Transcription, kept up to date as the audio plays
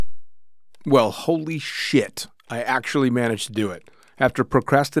Well, holy shit. I actually managed to do it. After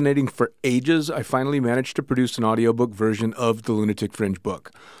procrastinating for ages, I finally managed to produce an audiobook version of the Lunatic Fringe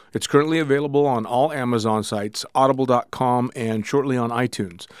book. It's currently available on all Amazon sites, audible.com, and shortly on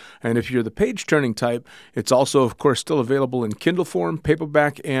iTunes. And if you're the page-turning type, it's also, of course, still available in Kindle form,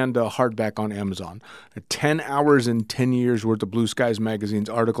 paperback, and hardback on Amazon. 10 hours and 10 years worth of Blue Skies Magazine's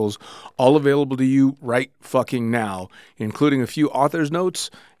articles, all available to you right fucking now, including a few author's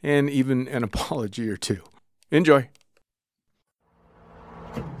notes and even an apology or two. Enjoy.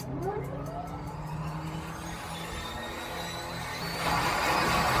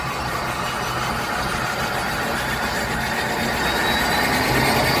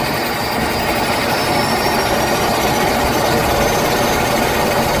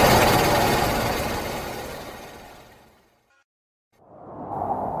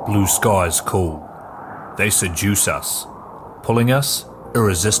 Blue skies call. They seduce us, pulling us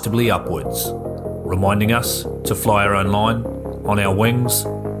irresistibly upwards, reminding us to fly our own line, on our wings,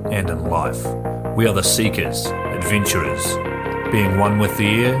 and in life. We are the seekers, adventurers, being one with the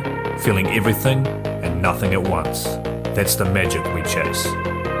air, feeling everything and nothing at once. That's the magic we chase.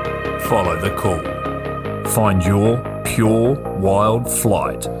 Follow the call. Find your pure, wild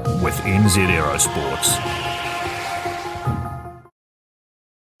flight with NZ Aerosports.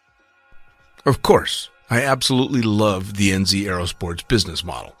 Of course, I absolutely love the NZ Aerosports business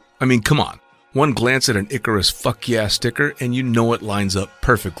model. I mean, come on. One glance at an Icarus fuck yeah sticker and you know it lines up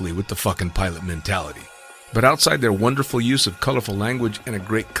perfectly with the fucking pilot mentality. But outside their wonderful use of colorful language and a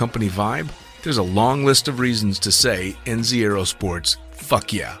great company vibe, there's a long list of reasons to say NZ Aerosports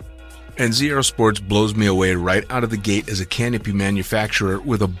fuck yeah. NZ Aerosports blows me away right out of the gate as a canopy manufacturer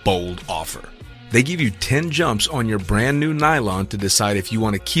with a bold offer. They give you 10 jumps on your brand new nylon to decide if you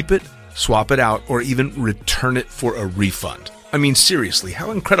want to keep it, swap it out, or even return it for a refund. I mean, seriously,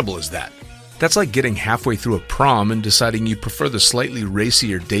 how incredible is that? That's like getting halfway through a prom and deciding you prefer the slightly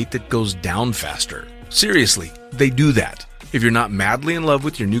racier date that goes down faster. Seriously, they do that. If you're not madly in love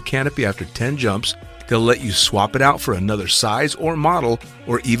with your new canopy after 10 jumps, they'll let you swap it out for another size or model,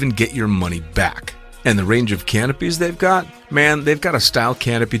 or even get your money back. And the range of canopies they've got? Man, they've got a style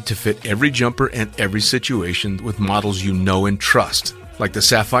canopy to fit every jumper and every situation with models you know and trust. Like the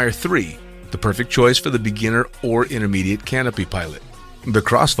Sapphire 3, the perfect choice for the beginner or intermediate canopy pilot. The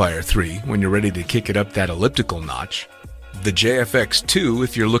Crossfire 3, when you're ready to kick it up that elliptical notch. The JFX 2,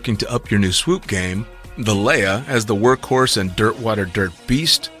 if you're looking to up your new swoop game. The Leia as the workhorse and dirtwater dirt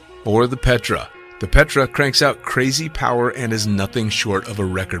beast. Or the Petra. The Petra cranks out crazy power and is nothing short of a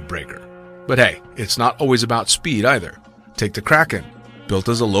record breaker. But hey, it's not always about speed either. Take the Kraken. Built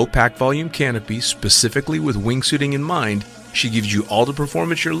as a low pack volume canopy specifically with wingsuiting in mind, she gives you all the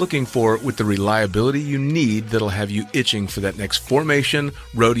performance you're looking for with the reliability you need that'll have you itching for that next formation,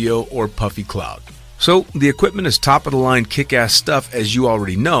 rodeo, or puffy cloud. So, the equipment is top-of-the-line kick-ass stuff as you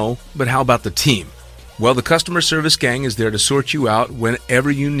already know, but how about the team? Well, the customer service gang is there to sort you out whenever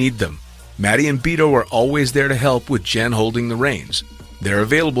you need them. Maddie and Beto are always there to help with Jen holding the reins. They're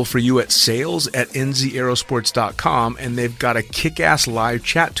available for you at sales@nzaerosports.com, and they've got a kick-ass live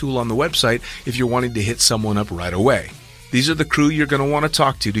chat tool on the website if you're wanting to hit someone up right away. These are the crew you're going to want to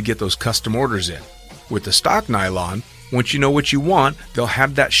talk to get those custom orders in. With the stock nylon, once you know what you want, they'll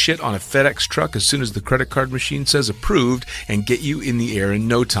have that shit on a FedEx truck as soon as the credit card machine says approved and get you in the air in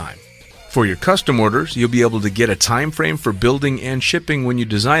no time. For your custom orders, you'll be able to get a time frame for building and shipping when you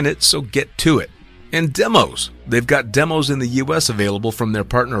design it, so get to it. And demos. They've got demos in the US available from their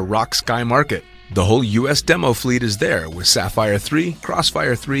partner Rock Sky Market. The whole US demo fleet is there with Sapphire 3,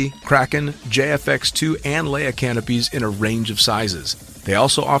 Crossfire 3, Kraken, JFX2, and Leia canopies in a range of sizes. They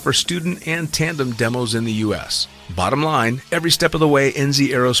also offer student and tandem demos in the US. Bottom line, every step of the way,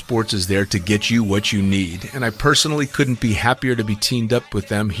 NZ Aerosports is there to get you what you need, and I personally couldn't be happier to be teamed up with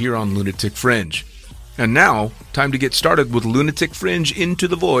them here on Lunatic Fringe. And now, time to get started with Lunatic Fringe Into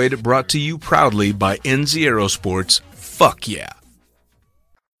the Void, brought to you proudly by NZ Aerosports. Fuck yeah.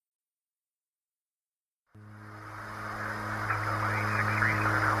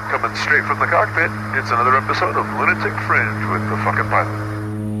 Coming straight from the cockpit, it's another episode of Lunatic Fringe with the fucking pilot.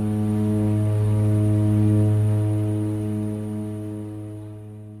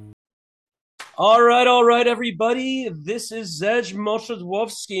 All right, everybody. This is Zej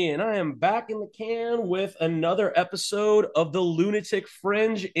Moshadwowski, and I am back in the can with another episode of the Lunatic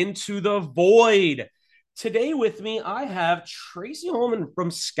Fringe Into the Void. Today with me, I have Tracy Holman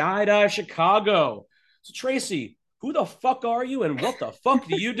from Skydive Chicago. So, Tracy, who the fuck are you and what the fuck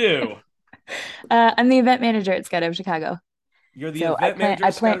do you do? I'm the event manager at Skydive Chicago. You're the So I event plan, manager I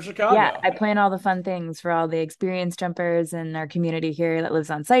of Scout plan, of yeah, Chicago. I plan all the fun things for all the experienced jumpers in our community here that lives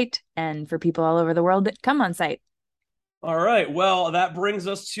on site and for people all over the world that come on site. All right. Well, that brings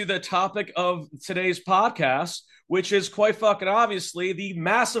us to the topic of today's podcast, which is quite fucking obviously the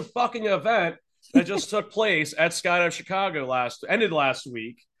massive fucking event that just took place at Skydive Chicago ended last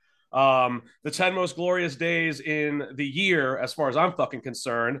week. The 10 most glorious days in the year, as far as I'm fucking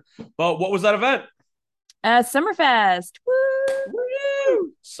concerned. But what was that event? Summerfest.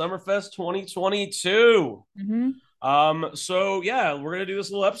 Woo! Summerfest 2022. Hmm. So yeah, we're gonna do this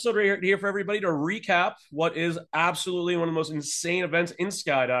little episode right here for everybody to recap what is absolutely one of the most insane events in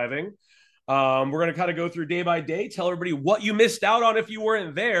skydiving. We're gonna kind of go through day by day, tell everybody what you missed out on if you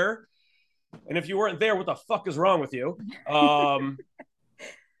weren't there, and if you weren't there, what the fuck is wrong with you?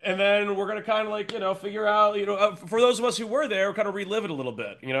 And then we're gonna kind of like figure out for those of us who were there, kind of relive it a little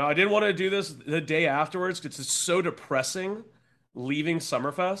bit. I didn't want to do this the day afterwards because it's so depressing leaving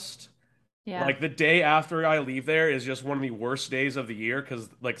Summerfest. Yeah. Like the day after I leave there is just one of the worst days of the year because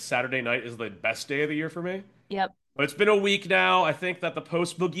like Saturday night is the best day of the year for me. Yep. But it's been a week now. I think that the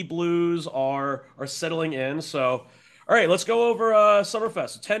post boogie blues are settling in. So, all right, let's go over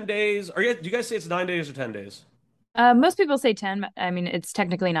Summerfest. 10 days. Do you guys say it's 9 days or 10 days? Most people say 10, but I mean, it's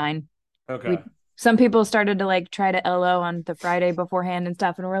technically 9. Okay. We Some people started to like try to LO on the Friday beforehand and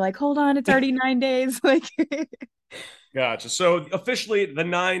stuff, and we're like, hold on, it's already 9 days. Like, Gotcha. So officially the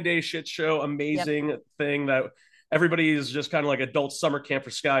 9 day shit show, yep, amazing thing that everybody is just kind of like adult summer camp for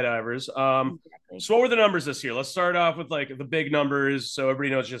skydivers. exactly. So what were the numbers this year? Let's start off with like the big numbers so everybody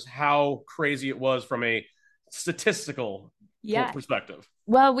knows just how crazy it was from a statistical Yeah. perspective.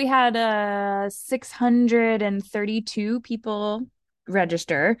 Well, we had 632 people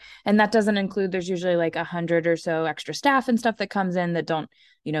register, and that doesn't include there's usually like 100 or so extra staff and stuff that comes in that don't,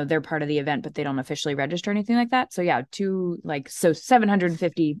 they're part of the event, but they don't officially register or anything like that. So yeah,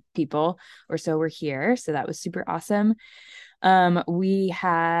 750 people or so were here. So that was super awesome. We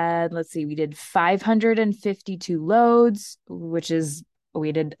had, let's see, we did 552 loads, which is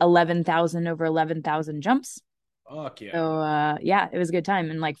we did 11,000 over 11,000 jumps. Fuck yeah. So yeah, it was a good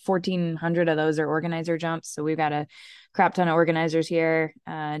time. And like 1,400 of those are organizer jumps. So we've got a crap ton of organizers here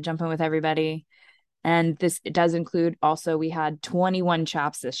jumping with everybody. And this it does include also we had 21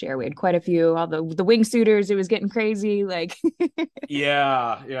 chops this year. We had quite a few. All the wingsuiters, it was getting crazy. Like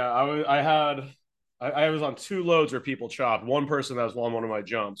Yeah, yeah. I was on two loads where people chopped. One person that was on one of my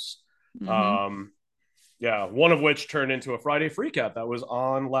jumps. mhm. Um, yeah, one of which turned into a Friday freak out that was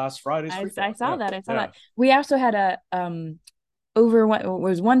on last Friday's freak I out. saw Yeah, that. I saw yeah. that. We also had a over what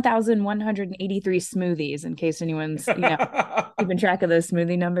was 1,183 smoothies in case anyone's, keeping track of those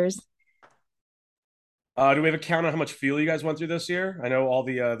smoothie numbers. Do we have a count on how much fuel you guys went through this year? I know all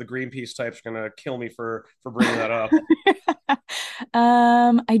the Greenpeace types are gonna kill me for bringing that up.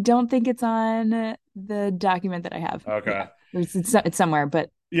 I don't think it's on the document that I have. Yeah, Okay. it's somewhere, but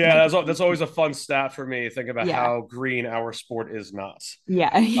Yeah, that's always a fun stat for me. Think about yeah, how green our sport is not. yeah,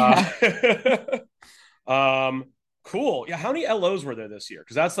 Uh, yeah, um, cool. Yeah, how many LOs were there this year?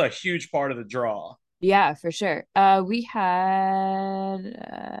 Because that's a huge part of the draw. yeah, for sure. We had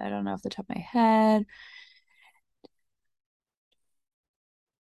I don't know off the top of my head.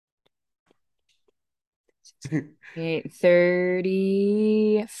 Okay,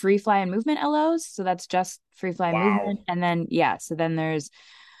 30 free fly and movement LOs. So that's just free fly and Wow. movement. And then, yeah, so then there's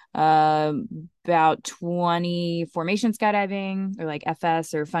about 20 formation skydiving or like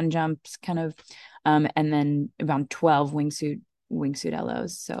FS or fun jumps kind of. And then about 12 wingsuit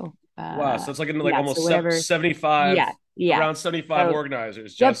LOs. So, Wow. So it's like yeah, so almost whatever. 75, Yeah, yeah. around 75 So,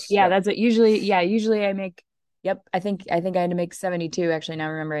 organizers. yep, Just, yeah, yeah. that's it. Usually I make, yep, I think I had to make 72 actually now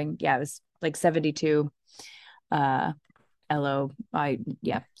remembering. Yeah, it was like 72 uh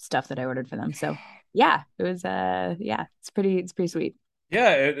yeah, stuff that I ordered for them. So yeah, it was yeah, it's pretty sweet. Yeah.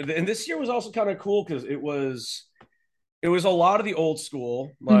 And this year was also kind of cool because it was a lot of the old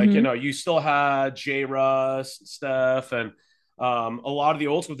school. Like, Mm-hmm. you still had J Russ and Steph and a lot of the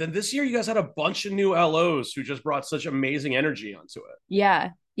old school. Then this year, you guys had a bunch of new LOs who just brought such amazing energy onto it.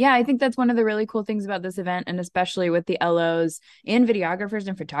 Yeah. Yeah, I think that's one of the really cool things about this event, and especially with the LOs and videographers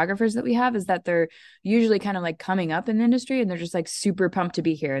and photographers that we have, is that they're usually kind of like coming up in the industry and they're just like super pumped to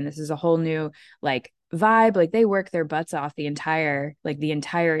be here. And this is a whole new like vibe. Like they work their butts off the entire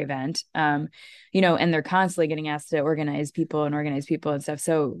event. And they're constantly getting asked to organize people and stuff.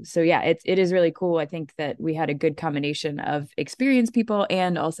 So yeah, it is really cool. I think that we had a good combination of experienced people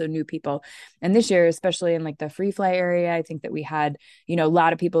and also new people. And this year, especially in like the free fly area, I think that we had a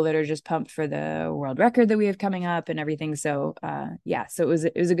lot of people that are just pumped for the world record that we have coming up and everything. So yeah, so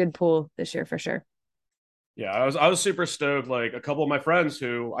it was a good pool this year for sure. Yeah, I was super stoked. Like a couple of my friends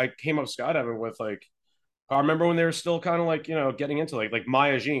who I came up skydiving with, like I remember when they were still kind of like, getting into like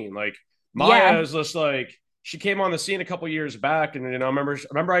Maya Jean. Like Yeah. Maya is just like she came on the scene a couple years back, and I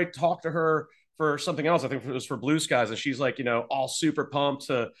remember I talked to her for something else. I think it was for Blue Skies, and she's like, all super pumped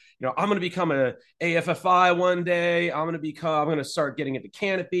to, I'm going to become a AFFI one day. I'm going to start getting into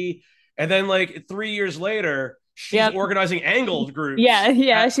Canopy, and then like 3 years later, she's Yep. organizing angled Yeah, groups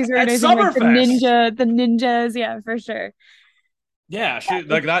yeah. at She's at organizing like Summerfest. the ninjas. Yeah, for sure. Yeah, she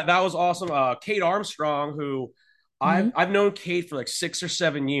like that was awesome. Kate Armstrong, who I've Mhm. I've known Kate for like 6 or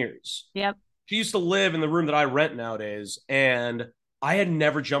 7 years. Yep. She used to live in the room that I rent nowadays, and I had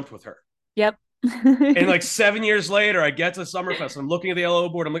never jumped with her. Yep. And like 7 years later, I get to Summerfest. And I'm looking at the LO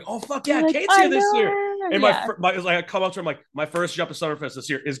board. I'm like, oh fuck You're yeah, like, Kate's I here this know year. her. And Yeah. like I come up to her, I'm like, my first jump to Summerfest this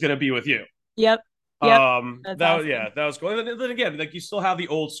year is gonna be with you. Yep. Yep. That's That awesome. yeah, that was cool. And then again, like you still have the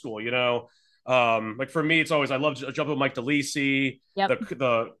old school, Like for me, it's always I love jumping with Mike DeLisi, Yep.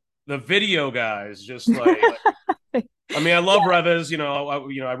 the video guys, just like I mean, I love Reves.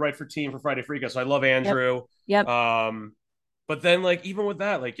 I write for Team for Friday Freaka, so I love Yep. Andrew. Yep. Um, but then like even with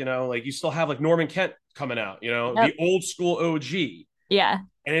that, like like you still have like Norman Kent coming out, Yep. the old school OG, Yeah.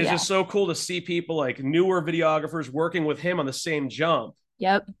 and it's Yeah. just so cool to see people like newer videographers working with him on the same jump,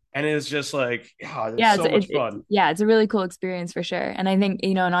 Yep. and it's just like it's Yeah, so much fun. yeah, it's a really cool experience for sure. And I think,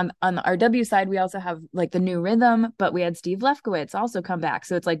 and on the RW side, we also have like the new rhythm, but we had Steve Lefkowitz also come back.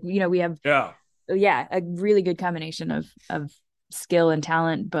 So it's like, we have Yeah. yeah, a really good combination of skill and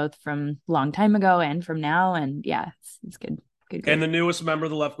talent, both from long time ago and from now. And yeah, it's good. Good, And good. the newest member of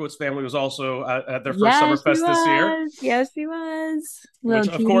the Lefkowitz family was also at their first Yeah, she Summerfest this year. was. Yes, she was. Little Which,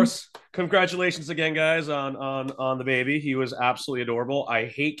 of cutie. course, congratulations again, guys, on the baby. He was absolutely adorable. I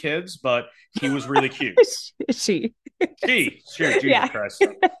hate kids, but he was really cute. She. Sure, Jesus Yeah. Christ.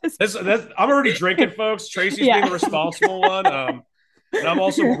 I'm already drinking, folks. Tracy's being Yeah. the responsible one. And I'm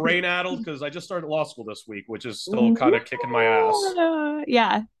also brain addled because I just started law school this week, which is still kind of kicking my ass.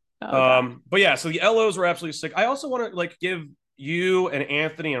 Yeah. Oh God. But yeah, so the LOs were absolutely sick. I also want to like give you and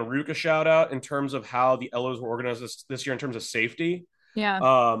Anthony and Rook a shout out in terms of how the LOs were organized this year in terms of safety. Yeah.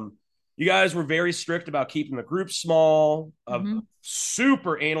 Um, you guys were very strict about keeping the group small, Hmm.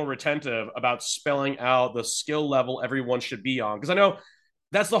 super anal retentive about spelling out the skill level everyone should be on. Because I know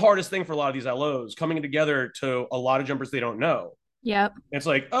that's the hardest thing for a lot of these LOs coming together to a lot of jumpers they don't know. Yep. It's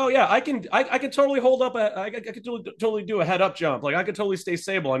like, oh yeah, I can totally hold up. I could totally do a head up jump. Like I could totally stay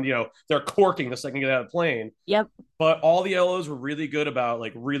stable, and they're corking the second you get out of the plane. Yep. But all the LOs were really good about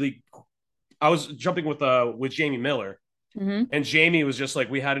like really. I was jumping with Jamie Miller, Hmm. and Jamie was just like,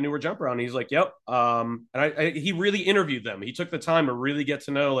 we had a newer jumper on. He's like, yep. And he really interviewed them. He took the time to really get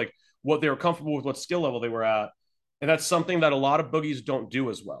to know like what they were comfortable with, what skill level they were at, and that's something that a lot of boogies don't do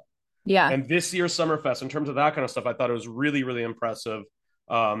as well. Yeah. And this year's Summerfest, in terms of that kind of stuff, I thought it was really, really impressive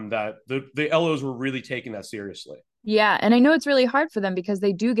that the LOs were really taking that seriously. Yeah, and I know it's really hard for them because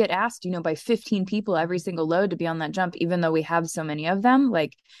they do get asked, by 15 people every single load to be on that jump, even though we have so many of them.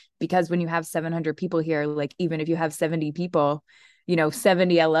 Like, because when you have 700 people here, like even if you have 70 people,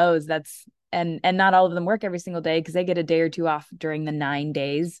 70 LOs, and not all of them work every single day because they get a day or two off during the 9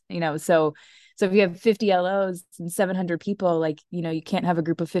 days, so if you have 50 LOs and 700 people, like, you can't have a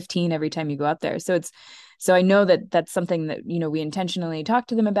group of 15 every time you go up there. So I know that that's something that, we intentionally talk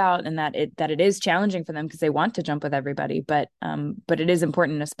to them about, and that it is challenging for them because they want to jump with everybody. But it is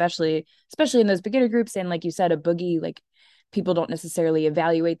important, especially in those beginner groups. And like you said, a boogie, like people don't necessarily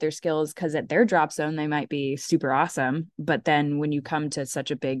evaluate their skills because at their drop zone, they might be super awesome. But then when you come to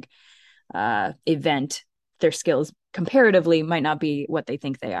such a big event, their skills comparatively might not be what they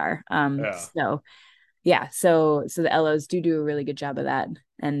think they are. Yeah. So yeah, so the LOs do a really good job of that.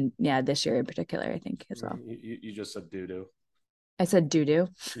 And yeah, this year in particular, I think as well. You just said doo doo. I said doo.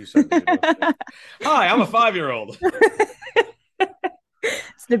 You said doo doo. Hi, I'm a 5-year-old.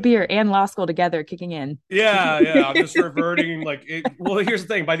 It's the beer and law school together kicking in. Yeah. I'm just reverting. Like, well, here's the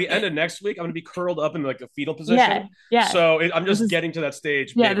thing. By the end of next week, I'm going to be curled up in like a fetal position. Yeah. So I'm just getting to that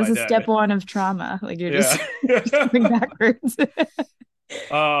stage. Yeah, this is step one of trauma. Like you're just going backwards.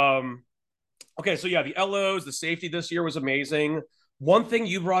 Okay, so yeah, the LOs, the safety this year was amazing. One thing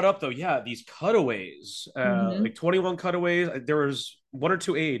you brought up though, yeah, these cutaways, like 21 cutaways. There was one or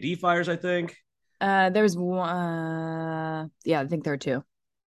two AAD fires, I think. There's one. Yeah, I think there are two.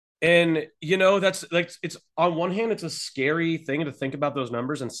 And that's like it's on one hand, it's a scary thing to think about those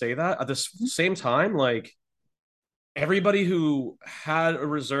numbers and say that. At the same time, like everybody who had a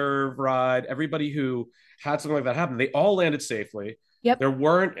reserve ride, everybody who had something like that happen, they all landed safely. Yep. There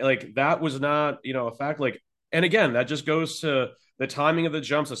weren't like that was not, a fact. Like, and again, that just goes to the timing of the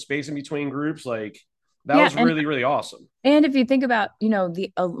jumps, the spacing between groups. Like, That Yeah, was really, really awesome. and if you think about,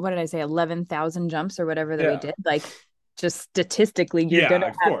 the what did I say, 11,000 jumps or whatever that we Yeah. did, like just statistically, you're Yeah, gonna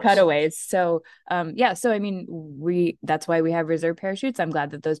of have course. cutaways. So, yeah. So I mean, we that's why we have reserve parachutes. I'm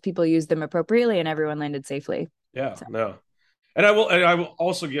glad that those people used them appropriately and everyone landed safely. Yeah, So, no. And I will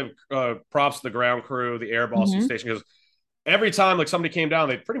also give props to the ground crew, the air Boston mhm. station, because every time like somebody came down,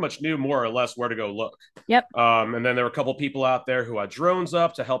 they pretty much knew more or less where to go look. Yep. And then there were a couple people out there who had drones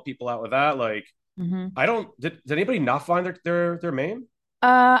up to help people out with that. Like, Hmm. I don't did anybody not find their main?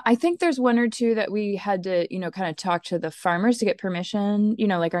 I think there's one or two that we had to, kind of talk to the farmers to get permission,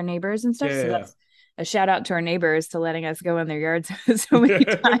 like our neighbors and stuff. So Yeah, that's a shout out to our neighbors to letting us go in their yards so many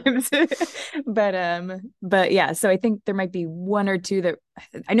yeah. times. But yeah, so I think there might be one or two that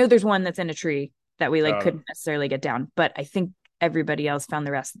I know there's one that's in a tree that we like uh, couldn't necessarily get down, but I think everybody else found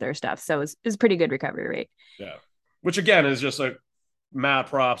the rest of their stuff. So it's pretty good recovery rate. yeah. Which again is just like mad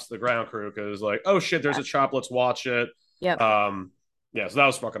props to the ground crew because like, oh shit, there's Yeah. a chop, let's watch it. Yep. Yeah, so that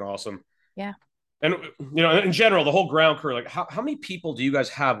was fucking awesome. Yeah. And in general, the whole ground crew, like how many people do you guys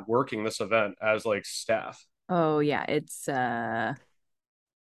have working this event as like staff? Oh yeah, it's I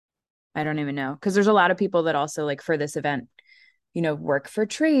don't even know because there's a lot of people that also like for this event work for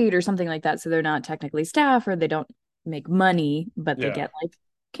trade or something like that. So they're not technically staff or they don't make money, but they Yeah. get like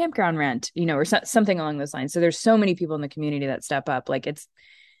campground rent, or something along those lines. So there's so many people in the community that step up. Like it's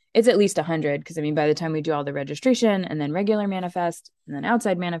at least 100 because I mean by the time we do all the registration and then regular manifest and then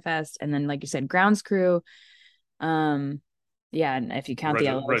outside manifest and then like you said grounds crew, um, yeah, and if you count the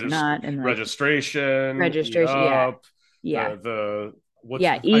Reg- LOs or regis- not, and like registration, eat registration, yeah, up, yeah, the what's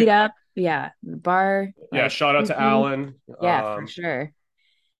yeah, eat up, yeah, the bar, yeah, like shout out to sushi. Alan. Yeah, for sure.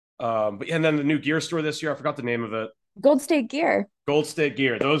 But yeah, and then the new gear store this year, I forgot the name of it. Gold State Gear. Gold State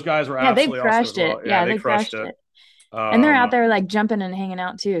Gear. Those guys were Yeah, they've absolutely awesome as crushed it. well. Yeah, Yeah, they they crushed crushed it. it. And they're out Um, there like jumping and hanging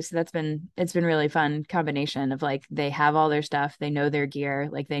out too. So it's been really fun combination of like they have all their stuff, they know their gear,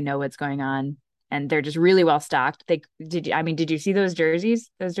 like they know what's going on, and they're just really well stocked. Did you see those jerseys?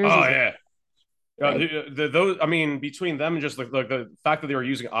 Those oh jerseys are yeah. like, Those, I mean, between them and just the fact that they were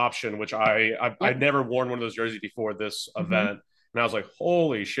using option, which I'd yep. never worn one of those jerseys before this Hmm. event, and I was like,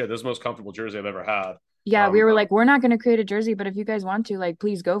 holy shit, this is the most comfortable jersey I've ever had. Yeah, we Um, were like, we're not going to create a jersey, but if you guys want to, like,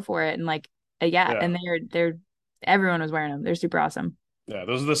 please go for it. And like, yeah, yeah, and they're everyone was wearing them. They're super awesome. yeah,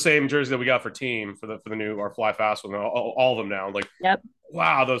 those are the same jerseys that we got for team for the new our Fly Fast one. All of them now. Like, Yep.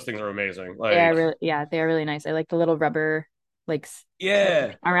 wow, those things are amazing. They're Like, really, yeah, they're really nice. I like the little rubber, like,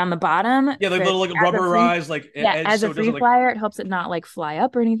 yeah, around the bottom yeah, like for little like as a free, rubberized like yeah, edge, as a so it free doesn't like flyer, it helps it not like fly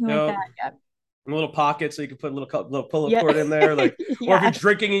up or anything like that. Yeah. a little pocket so you can put a little pull-up Yeah. cord in there, like, or if you're Yeah.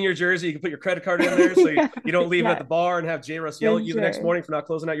 drinking in your jersey, you can put your credit card in there so Yeah. you don't leave it at Yeah, the bar and have J Russ yell for at you the next sure. morning for not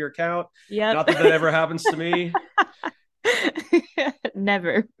closing out your account. Yep. Not that that ever happens to me.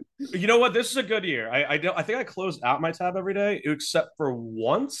 Never. You know what? This is a good year. I think I closed out my tab every day except for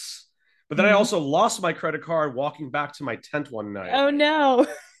once, but then I Mhm. also lost my credit card walking back to my tent one night. Oh no.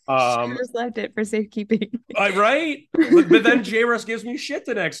 Should have Um, just left it for safekeeping. I right, but then J Russ gives me shit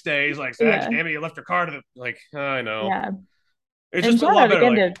the next day. He's like, "Zach, Yeah. damn it, you left your card." Like, I know. Yeah. It's And just a lot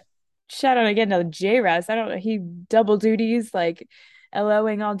better. Like, shout out again to J-Russ. I don't know. He double duties like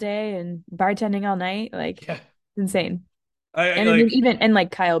LOing all day and bartending all night. Like yeah, insane. I And I mean, like, even and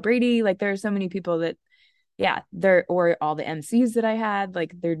like Kyle Brady, like there are so many people that, yeah, they're or all the MCs that I had,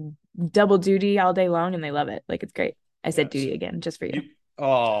 like they're double duty all day long and they love it. Like it's great. I said yes. duty again just for you. You,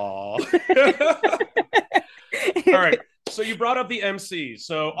 oh. All right. So you brought up the MCs.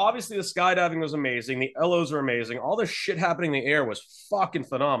 So obviously the skydiving was amazing. The LOs were amazing. All the shit happening in the air was fucking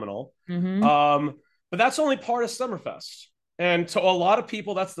phenomenal. Hmm. Um, but that's only part of Summerfest. And to a lot of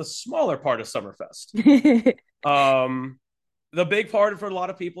people, that's the smaller part of Summerfest. Um, the big part for a lot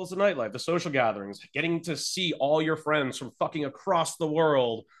of people is the nightlife, the social gatherings, getting to see all your friends from fucking across the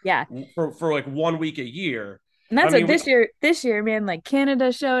world Yeah. for like 1 week a year. And I that's what mean, this year, man, like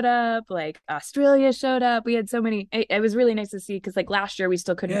Canada showed up, like Australia showed up. We had so many. It was really nice to see because like last year we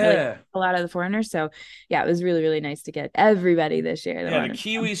still couldn't really yeah. a lot of the foreigners. So yeah, it was really, really nice to get everybody this year that Yeah, the wanted to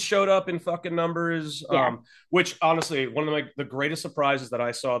come. Kiwis showed up in fucking numbers. Yeah. Which honestly, one of the greatest surprises that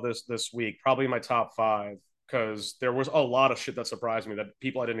I saw this week, probably in my top five, because there was a lot of shit that surprised me that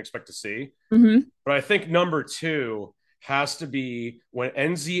people I didn't expect to see. Hmm. But I think number two has to be when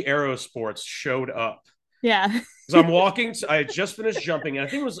NZ Aerosports showed up. Yeah. Because I'm walking, I had just finished jumping, and I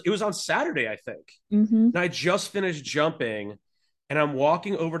think it was on Saturday, I think. Hmm. And I just finished jumping, and I'm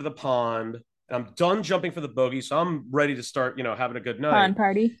walking over to the pond, and I'm done jumping for the bogey, so I'm ready to start, having a good night. Pond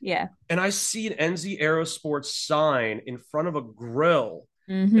party. Yeah. And I see an NZ Aerosports sign in front of a grill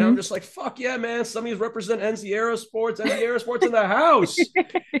And I'm Mhm. just like, fuck yeah, man. Somebody's represent NZ Aerosports. NZ Aerosports in the house.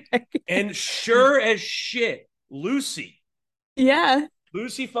 And sure as shit, Yeah.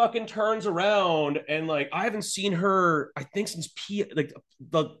 Lucy fucking turns around and like I haven't seen her, I think since like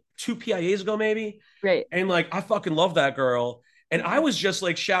the two PIAs ago, maybe. Right. And like I fucking love that girl. And I was just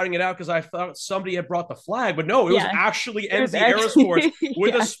like shouting it out because I thought somebody had brought the flag, but no, it was Yeah. actually It was NZ Aerosports actually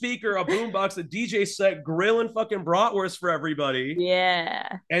with a yeah. speaker, a boombox, a DJ set, grilling fucking bratwurst for everybody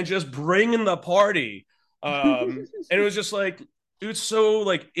Yeah. and just bringing the party. And it was just like it was so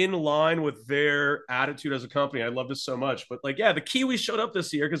like in line with their attitude as a company. I love this so much. But like, yeah, the Kiwis showed up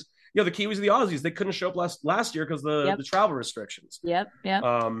this year because the Kiwis and the Aussies, they couldn't show up last year because Yep. the travel restrictions. Yep. Yep.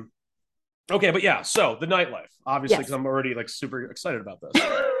 Okay, but yeah, so the nightlife, obviously, because Yes. I'm already like super excited about this.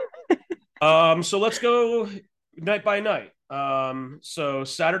 So let's go night by night. So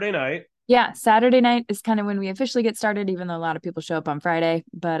Saturday night. Yeah, Saturday night is kind of when we officially get started, even though a lot of people show up on Friday.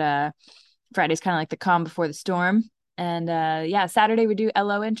 But Friday's kind of like the calm before the storm. And yeah, Saturday we do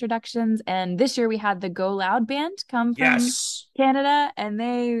LO introductions. And this year we had the Go Loud band come from Yes. Canada, and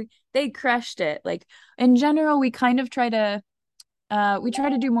they crushed it. Like in general, we try to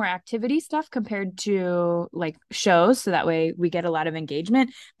do more activity stuff compared to like shows, so that way we get a lot of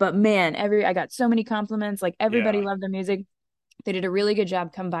engagement. But man, I got so many compliments. Like everybody Yeah. loved the music. They did a really good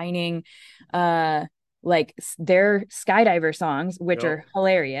job combining like their skydiver songs, which Yep. are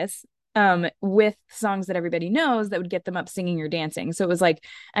hilarious, with songs that everybody knows that would get them up singing or dancing. So it was like,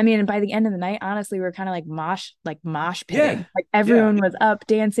 I mean, by the end of the night, honestly, we were kind of like mosh Yeah. pitting. Like Yeah. everyone was up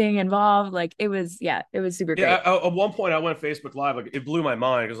dancing, involved. Like it was super Yeah. great. At one point, I went Facebook Live. Like it blew my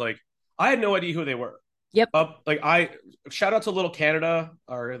mind because like I had no idea who they were. Yep. Like I shout out to Little Canada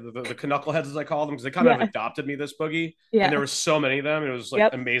or the Knuckleheads as I call them because they kind of Yeah. adopted me this boogie, and there Yeah. were so many of them. And it was like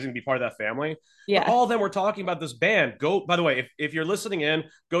Yep. amazing to be part of that family. But Yeah. all of them were talking about this band. Go, by the way, if you're listening in,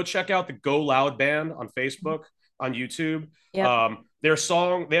 go check out the Go Loud band on Facebook, on YouTube. Yep.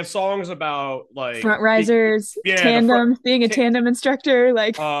 They have songs about like Front risers, yeah, the front tandems, being a ta- tandem instructor,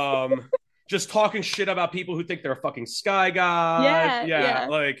 like just talking shit about people who think they're a fucking sky god. yeah, Yeah, yeah.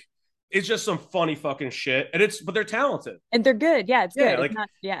 like it's just some funny fucking shit. But they're talented. And they're good. Yeah, it's Yeah, good. It's like not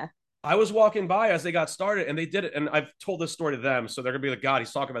yeah. I was walking by as they got started and they did it. And I've told this story to them. So they're gonna be like, God,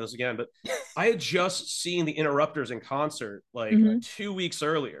 he's talking about this again. But I had just seen the Interrupters in concert like Mhm. 2 weeks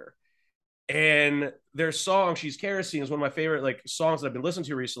earlier. And their song, She's Kerosene, is one of my favorite like songs that I've been listening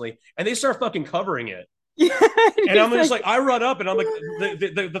to recently. And they start fucking covering it. Yeah. And I'm just like, I run up and I'm like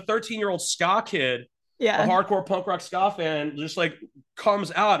the 13-year-old ska kid, a yeah. hardcore punk rock ska fan, just like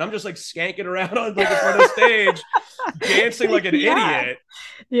comes out. And I'm just like skanking around on like in front of the stage, dancing like an Yeah. idiot.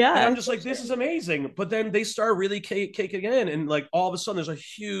 And Yeah. I'm just like, this is amazing. But then they start really kicking in, and like all of a sudden, there's a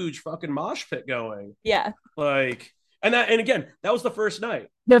huge fucking mosh pit going. Yeah. Like, and again, that was the first night.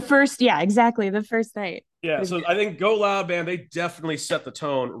 Exactly. The first night. Yeah, so I think Go Loud Band, they definitely set the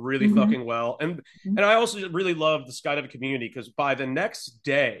tone really Mhm. fucking well. And I also really love the skydiving community because by the next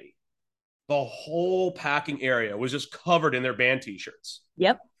day, the whole packing area was just covered in their band t-shirts.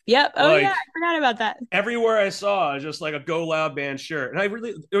 Yep. Yep. Oh Like yeah, I forgot about that. everywhere I saw, just like a Go Loud Band shirt.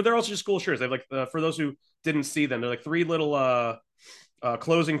 And they're also just cool shirts. They have like for those who didn't see them, they're like three little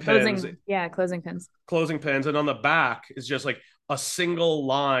closing pins, Closing pins. and on the back is just like a single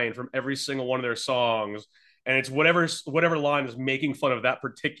line from every single one of their songs, and it's whatever line is making fun of that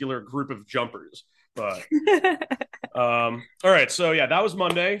particular group of jumpers. But all right, so yeah, that was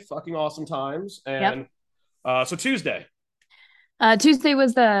Monday, fucking awesome times, and so Tuesday. Tuesday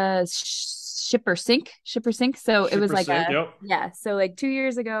was the shipper sink. So it was Shipper like Sync, yep. so like 2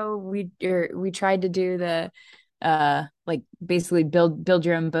 years ago we tried to do the like basically build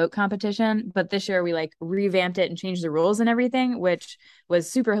your own boat competition, but this year we like revamped it and changed the rules and everything, which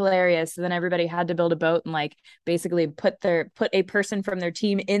was super hilarious. So then everybody had to build a boat and like basically put a person from their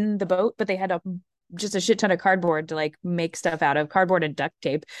team in the boat, but they had just a shit ton of cardboard to like make stuff out of cardboard and duct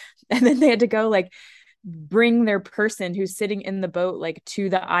tape, and then they had to go like bring their person who's sitting in the boat like to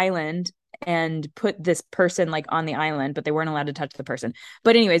the island and put this person like on the island, but they weren't allowed to touch the person.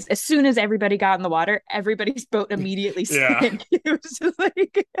 But anyways, as soon as everybody got in the water, everybody's boat immediately sank. It was just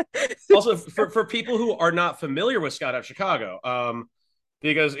like Also for people who are not familiar with Skydive Chicago,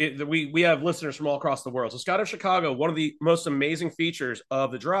 because we have listeners from all across the world. So Skydive Chicago, one of the most amazing features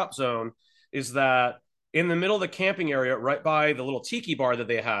of the drop zone is that in the middle of the camping area, right by the little tiki bar that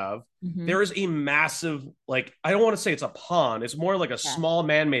they have, there is a massive, like, I don't want to say it's a pond. It's more like a small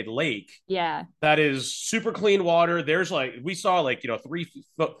man-made lake. Yeah. That is super clean water. There's like, we saw like,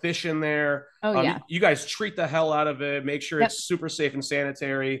 3-foot fish in there. Oh, yeah. You guys treat the hell out of it. Make sure Yep. it's super safe and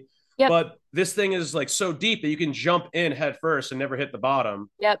sanitary. Yep. but this thing is like so deep that you can jump in head first and never hit the bottom.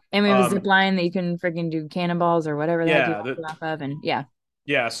 Yep. And we have a zip Um, line that you can freaking do cannonballs or whatever the heck you yeah, want to off of. And yeah.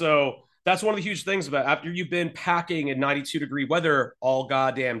 yeah. So that's one of the huge things about after you've been packing in 92-degree weather all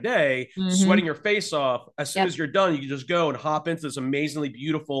goddamn day, Mm-hmm. sweating your face off. As soon Yep. as you're done, you can just go and hop into this amazingly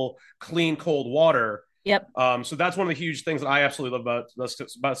beautiful, clean, cold water. Yep. So that's one of the huge things that I absolutely love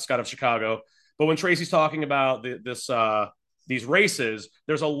about Scott of Chicago. But when Tracy's talking about these races,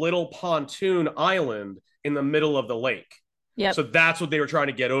 there's a little pontoon island in the middle of the lake. Yep. So that's what they were trying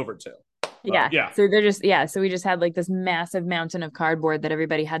to get over to. Yeah. Yeah. So they're just, yeah. So we just had like this massive mountain of cardboard that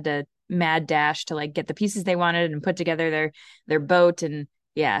everybody had to mad dash to like get the pieces they wanted and put together their boat. And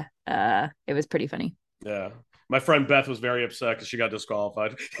yeah, it was pretty funny. Yeah. My friend Beth was very upset because she got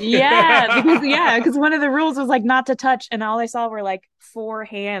disqualified. Because one of the rules was like not to touch, and all I saw were like four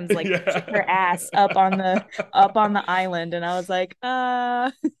hands like Yeah. her ass up on the island, and I was like,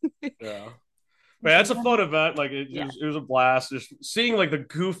 Yeah. Man, that's a fun event. Like yeah, it was a blast. Just seeing like the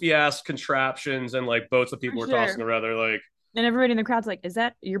goofy ass contraptions and like boats that people for were sure. tossing around. They're like, And everybody in the crowd's like, "Is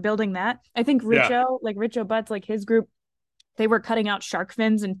that you're building that?" I think yeah. Richo Butts, like his group, they were cutting out shark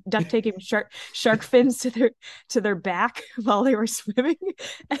fins and duct taping shark fins to their back while they were swimming,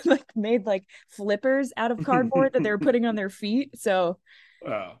 and like made like flippers out of cardboard that they were putting on their feet. So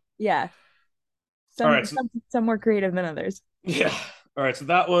Wow. yeah, All some right. So, some some more creative than others. yeah. All right. So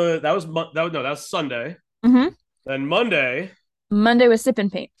that was Sunday. Mm-hmm. Then Monday, Monday was sip and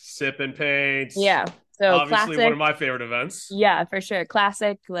paint. sip and paint. Yeah. So Obviously one classic. of my favorite events. Yeah, for sure.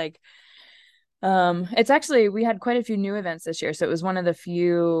 Classic. Like, it's actually we had quite a few new events this year, so it was one of the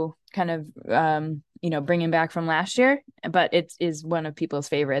few kind of bringing back from last year, but it is one of people's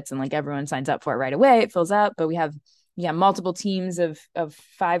favorites, and like everyone signs up for it right away. It fills up, but we have multiple teams of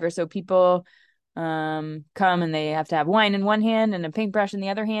five or so people come, and they have to have wine in one hand and a paintbrush in the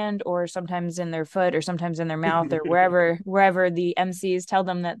other hand, or sometimes in their foot, or sometimes in their mouth, or wherever the MCs tell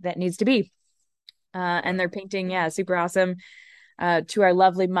them that needs to be. And they're painting, yeah, super awesome. To our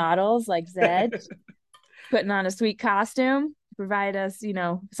lovely models like Zed, putting on a sweet costume, provide us,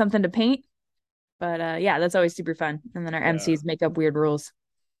 something to paint. But yeah, that's always super fun. And then our Yeah. MCs make up weird rules.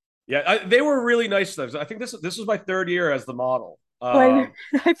 Yeah. They were really nice to them. I think this was my third year as the model. Well,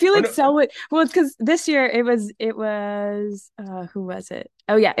 I feel Or like no, Selwood. Well, it's because this year it was who was it?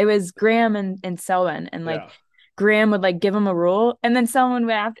 Oh yeah, it was Graham and Selwyn, and like yeah. Graham would like give him a rule, and then Selwyn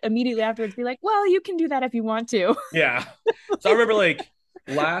would immediately afterwards be like, "Well, you can do that if you want to." Yeah. So I remember like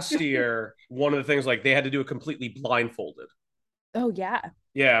last year, one of the things like they had to do it completely blindfolded. Oh yeah,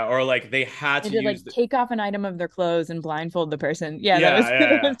 Yeah, or like they had they to did like use the take off an item of their clothes and blindfold the person. Yeah, that was yeah, yeah,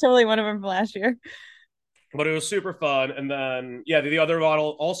 that yeah. was totally one of them from last year. But it was super fun. And then yeah, the other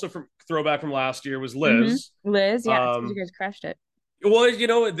model also from throwback from last year was Mm-hmm. Liz. Liz, yeah, you Um guys crushed it. well,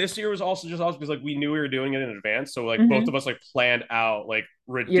 this year was also just awesome because like we knew we were doing it in advance. So like both Mm-hmm. of us like planned out like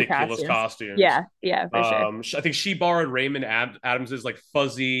Your ridiculous costumes. costumes. Yeah, for sure. I think she borrowed Raymond Adams's like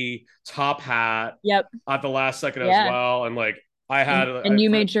fuzzy top hat Yep. at the last second as Yeah. well. And like I had And you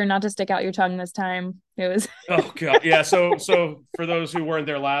made sure not to stick out your tongue this time. It was oh god, yeah. So for those who weren't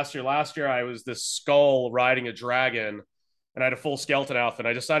there last year I was this skull riding a dragon, and I had a full skeleton outfit.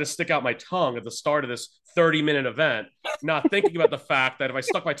 I decided to stick out my tongue at the start of this 30-minute event, not thinking about the fact that if I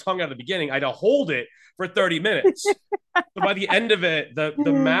stuck my tongue out at the beginning, I had to hold it for 30 minutes. But by the end of it, the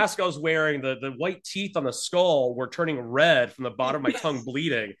mask I was wearing, the white teeth on the skull were turning red from the bottom of my tongue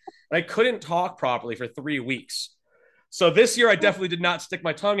bleeding, and I couldn't talk properly for 3 weeks. So this year, I definitely did not stick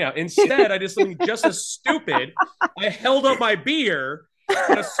my tongue out. Instead, I did something just as stupid. I held up my beer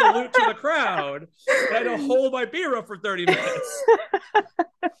in a salute to the crowd, and I had to hold my beer up for 30 minutes.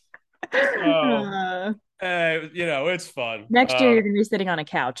 So, Uh, it's fun. next year you're gonna be sitting on a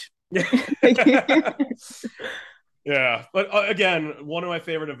couch. Yeah, but again, one of my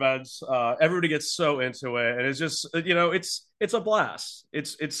favorite events. Everybody gets so into it, and it's just it's a blast.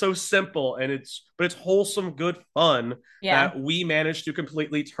 It's so simple, and it's wholesome, good fun Yeah. that we managed to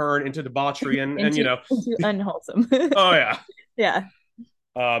completely turn into debauchery and Into unwholesome. oh yeah. Yeah.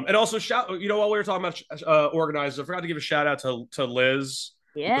 And also while we were talking about organizers, I forgot to give a shout out to Liz.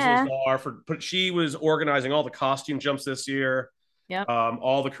 Yeah. She was organizing all the costume jumps this year. Yep.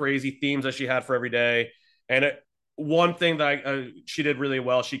 All the crazy themes that she had for every day. And one thing that she did really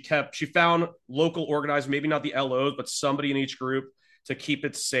well, she found local organizers, maybe not the LOs, but somebody in each group to keep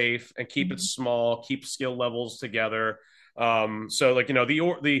it safe and keep it small, keep skill levels together. So like,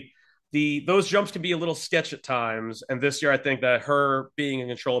 those jumps can be a little sketch at times. And this year, I think that her being in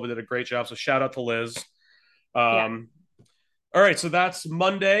control of it did a great job. So shout out to Liz. Yeah. All right. So that's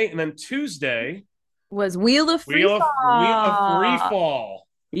Monday. And then Tuesday, Was Wheel of Free Wheel of Fall. Free Fall.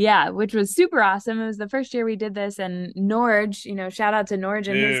 Yeah, which was super awesome. It was the first year we did this, and Norge, shout out to Norge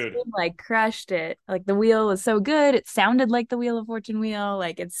and his Dude, team, like crushed it. Like the wheel was so good. It sounded like the Wheel of Fortune wheel.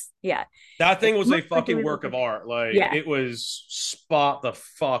 Like yeah, that it thing was a looked like the fucking Wheel of work of Fortune. art. Like Yeah, it was spot the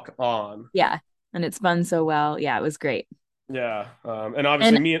fuck on. yeah, and it spun so well. Yeah, it was great. Yeah. And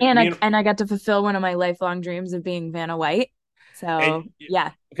obviously And me and and me I and and I got to fulfill one of my lifelong dreams of being Vanna White. and So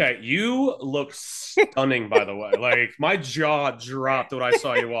yeah. okay, you look stunning by the way. Like my jaw dropped when I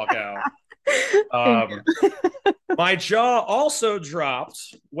saw you walk out. Thank Um my jaw also dropped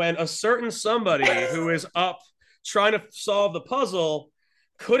when a certain somebody who is up trying to solve the puzzle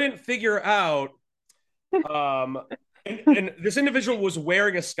couldn't figure out um and this individual was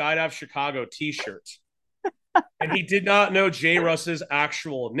wearing a Skydive Chicago t-shirt and he did not know Jay Russ's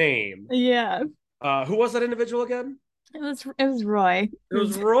actual name. you. Yeah. Who was that individual again? It was Roy. It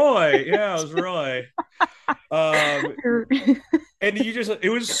was Roy. Yeah, it was Roy. Um, and it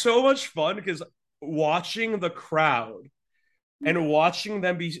was so much fun because watching the crowd and watching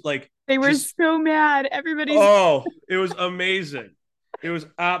them be like, They were just, so mad. Everybody's oh, it was amazing. It was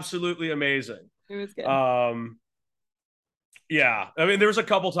absolutely amazing. It was good. Yeah, I mean, there was a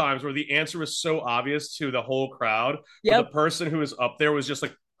couple times where the answer was so obvious to the whole crowd, but the Yep. person who was up there was just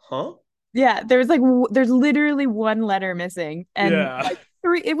like, huh? Yeah, there's literally one letter missing, and Yeah. like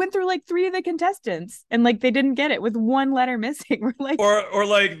three it went through like three of the contestants, and like they didn't get it with one letter missing. We're like, Or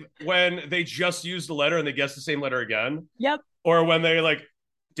like when they just used the letter and they guessed the same letter again, yep. or when they like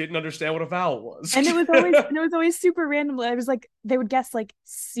didn't understand what a vowel was. And it was always super random. I was like, they would guess like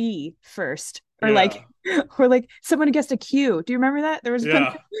C first, or Yeah. like or like someone guessed a Q. Do you remember that? There was one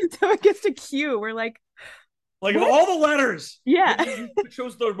Yeah. someone guessed a Q. We're like, Like of what? all the letters, Yeah. you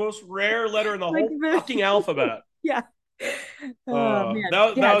chose the most rare letter in the Like whole fucking alphabet. yeah. Oh man.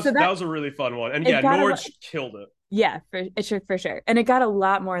 That Yeah, was so that was a really fun one. And it yeah, got a Norge killed it. yeah, for sure. And it got a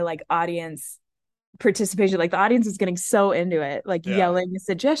lot more like audience participation. Like the audience was getting so into it, like Yeah. yelling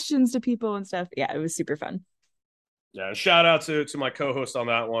suggestions to people and stuff. Yeah, it was super fun. Yeah. Shout out to my co-host on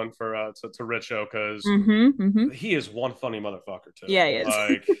that one for to Richo because Mm-hmm. he is one funny motherfucker too. Yeah, it is.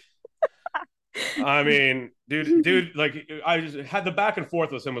 Like I mean, dude, like I just had the back and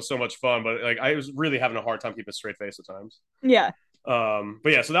forth with him was so much fun, but like I was really having a hard time keeping a straight face at times. Yeah.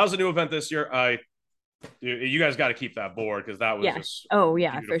 But yeah, so that was a new event this year. You guys got to keep that board because that was Yeah. just Oh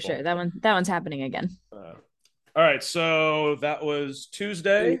yeah, for beautiful. sure. That one's happening again. All right, so that was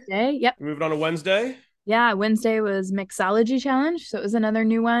Tuesday. Tuesday. Yep. Moving on to Wednesday. Yeah, Wednesday was Mixology Challenge. So it was another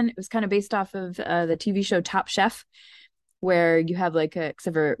new one. It was kind of based off of the TV show Top Chef, where you have like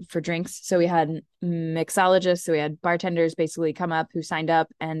except for drinks. So we had mixologists, so we had bartenders basically come up who signed up,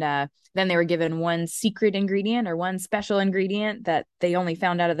 and then they were given one secret ingredient or one special ingredient that they only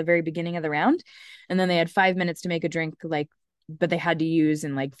found out at the very beginning of the round, and then they had 5 minutes to make a drink, like, but they had to use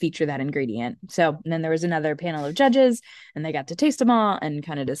and like feature that ingredient. So and then there was another panel of judges, and they got to taste them all and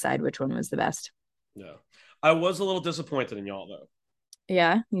kind of decide which one was the best. Yeah, I was a little disappointed in y'all though.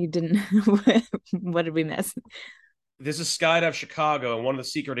 Yeah, you didn't. What did we miss? This is Skydive Chicago, and one of the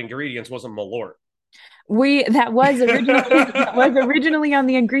secret ingredients wasn't Malort. We that was originally on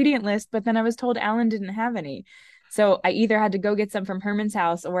the ingredient list, but then I was told Alan didn't have any. So I either had to go get some from Herman's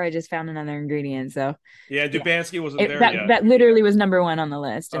house or I just found another ingredient. So Yeah, yeah, Dubansky wasn't there that yet. that literally was number one on the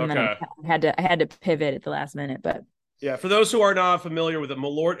list, and then I Okay. had to pivot at the last minute. But Yeah, for those who are not familiar with it,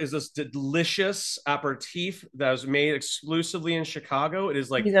 Malort is this delicious aperitif that is made exclusively in Chicago. It is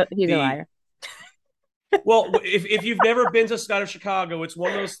like he's a the liar. well, if you've never been to Scott of Chicago, it's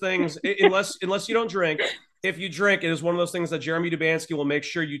one of those things. Unless you don't drink, if you drink, it is one of those things that Jeremy Dubansky will make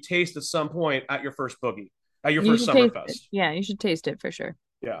sure you taste at some point at your first boogie, at your You first should taste it. Summerfest. Yeah, you should taste it for sure.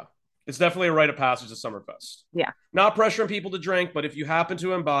 Yeah, it's definitely a rite of passage to Summerfest. Yeah. Not pressuring people to drink, but if you happen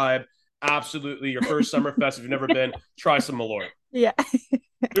to imbibe, absolutely your first Summerfest. If you've never been, try some Malort. Yeah.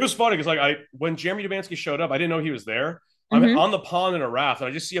 It was funny because when Jeremy Dubansky showed up, I didn't know he was there. I'm Mhm. on the pond in a raft, and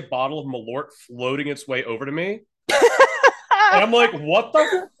I just see a bottle of Malort floating its way over to me. And I'm like, what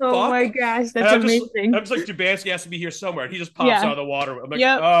the Oh fuck? my gosh, And that's I'm amazing. just like, Dubansky has to be here somewhere. And he just pops Yeah. out of the water. I'm like,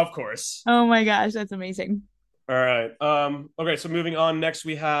 Yep. oh, of course. Oh my gosh, that's amazing. All right. Okay, so moving on. Next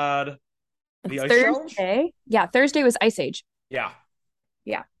we had the ice challenge. Thursday. Yeah, Thursday was Ice Age. Yeah.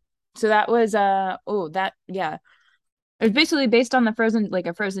 So that was yeah. It was basically based on a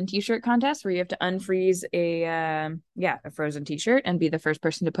frozen t-shirt contest where you have to unfreeze a frozen t-shirt and be the first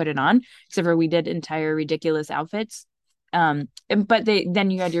person to put it on. Except for we did entire ridiculous outfits. But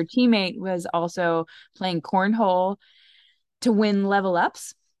then you had your teammate was also playing cornhole to win level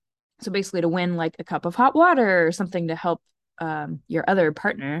ups. So basically to win like a cup of hot water or something to help your other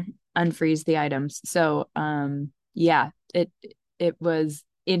partner unfreeze the items. So yeah, it was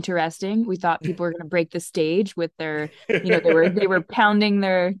interesting. We thought people were going to break the stage with their, they were pounding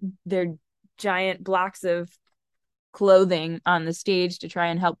their giant blocks of clothing on the stage to try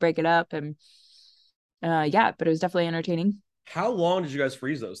and help break it up. And yeah, but it was definitely entertaining. How long did you guys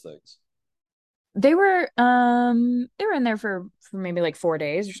freeze those things? They were in there for maybe like 4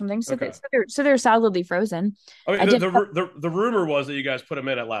 days or something. So, Okay. they're solidly frozen. I I mean, did. the rumor was that you guys put them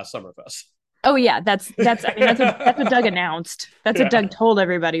in at last Summerfest. Oh yeah, that's. I mean, that's what Doug announced. That's what Yeah. Doug told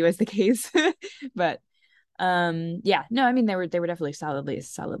everybody was the case. But yeah, no, I mean they were definitely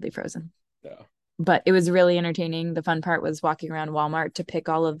solidly frozen. Yeah. But it was really entertaining. The fun part was walking around Walmart to pick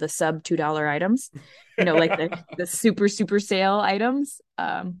all of the sub $2 items, like the super sale items.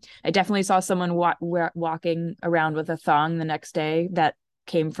 I definitely saw someone walking around with a thong the next day that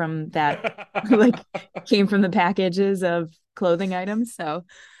came from that like came from the packages of clothing items. So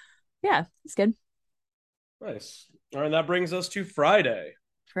yeah, it's good. Nice. All right, that brings us to Friday.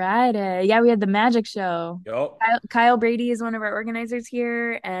 Friday. Yeah, we had the magic show. Yep. Kyle Brady is one of our organizers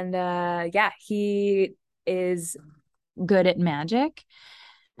here, and yeah, he is good at magic.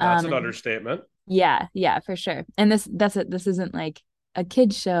 That's an And understatement. yeah, for sure. And this isn't like a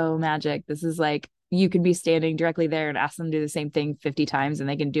kid show magic. This is like you could be standing directly there and ask them to do the same thing 50 times and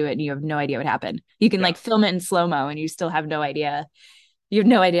they can do it and you have no idea what happened. You can Yeah. like film it in slow-mo and you still have no idea. You have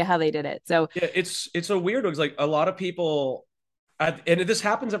no idea how they did it. So Yeah, it's a weird one because like a lot of people and this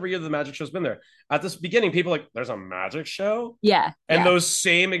happens every year that the magic show's been there. At this beginning, people are like, there's a magic show? yeah, And yeah. those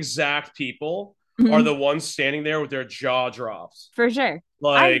same exact people are Mhm. the ones standing there with their jaw drops. For sure.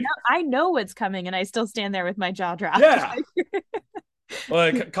 Like, I know what's coming and I still stand there with my jaw dropped. yeah.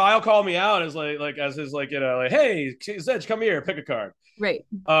 Like Kyle called me out as like as his like, like, hey, Zedge, come here, pick a card. Right.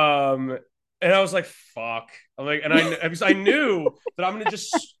 And I was like, fuck. I'm like, and because I knew that I'm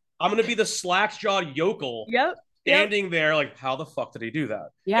gonna be the slack jawed yokel Yep. standing there, like, how the fuck did he do that? And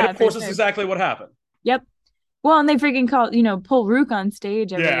Yeah, of for course, that's sure. exactly what happened. Yep. Well, and they freaking pull Rook on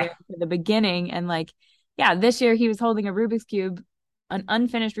stage every Yeah. year for the beginning. And like, yeah, this year he was holding a Rubik's Cube, an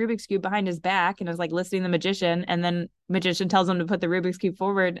unfinished Rubik's Cube behind his back and was like listening to the magician. And then magician tells him to put the Rubik's Cube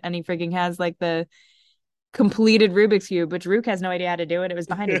forward and he freaking has like the completed Rubik's Cube, which Rook has no idea how to do it. It was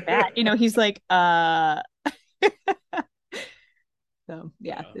behind his back. He's like, So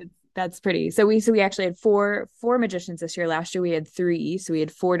yeah, Yeah. that's pretty. So we actually had four magicians this year. Last year we had three. So we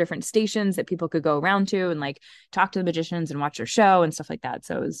had four different stations that people could go around to and like talk to the magicians and watch their show and stuff like that.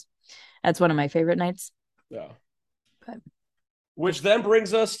 So that's one of my favorite nights. Yeah. But Which then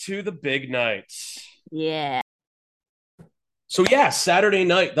brings us to the big night. yeah. So yeah, Saturday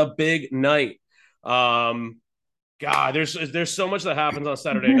night, the big night. God, there's so much that happens on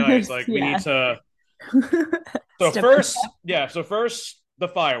Saturday nights. Like we Yeah. need to. So Step- first the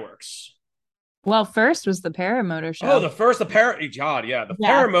fireworks. Well, first was the paramotor show. Oh, God, yeah, the Yeah.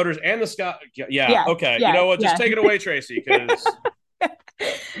 paramotors and the sky. Yeah, Yeah, okay. yeah, You know what? Just yeah. take it away, Tracy, because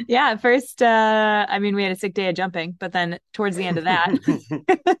Yeah, first I mean we had a sick day of jumping, but then towards the end of that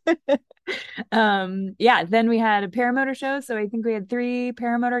yeah, then we had a paramotor show. So I think we had three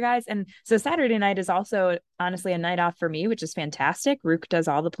paramotor guys. And so Saturday night is also honestly a night off for me, which is fantastic. Rook does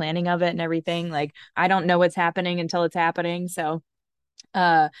all the planning of it and everything. Like I don't know what's happening until it's happening. So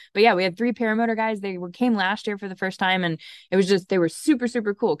but yeah, we had three paramotor guys. Came last year for the first time, and it was just they were super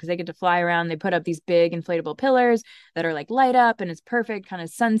cool because they get to fly around. They put up these big inflatable pillars that are like light up, and it's perfect kind of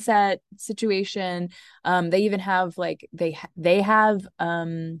sunset situation. They even have like they have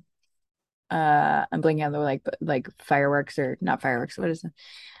I'm blanking out the like fireworks or not fireworks. What is it?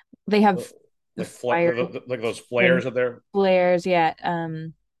 They have the fire like those flares up there. flares, yeah.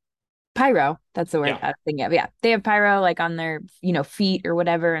 Pyro, that's the word Yeah. I was thinking of. Yeah, they have pyro like on their feet or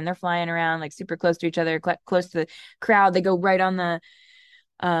whatever, and they're flying around like super close to each other, close to the crowd. They go right on the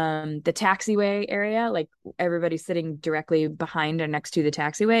taxiway area, like everybody's sitting directly behind or next to the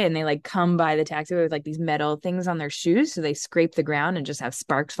taxiway, and they like come by the taxiway with like these metal things on their shoes, so they scrape the ground and just have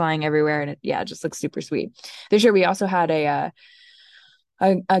sparks flying everywhere, and it just looks super sweet. This year we also had a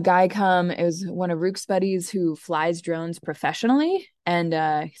guy come. It was one of Rook's buddies who flies drones professionally.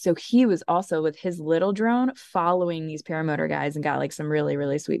 And so he was also with his little drone following these paramotor guys and got like some really,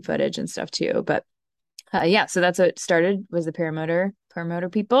 really sweet footage and stuff too. But yeah, so that's what it started was the paramotor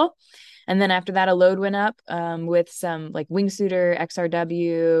people. And then after that, a load went up with some like wingsuiter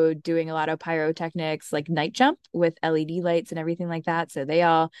XRW doing a lot of pyrotechnics, like night jump with LED lights and everything like that. So they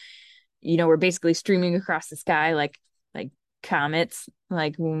all, were basically streaming across the sky like comets,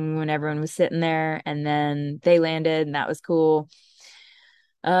 like when everyone was sitting there, and then they landed and that was cool.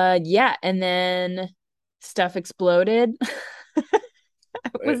 Yeah, and then stuff exploded.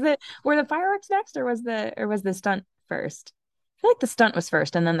 Were the fireworks next or was the stunt first? feel like the stunt was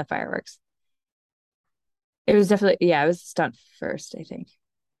first and then the fireworks. It was definitely, yeah, it was the stunt first, I think.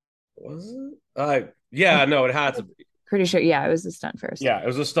 Was it? Yeah, no, it had to be. Pretty sure, yeah, it was the stunt first. Yeah, it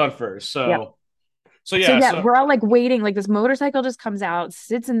was a stunt first. Yeah. So So yeah, yeah, so we're all like waiting, like this motorcycle just comes out,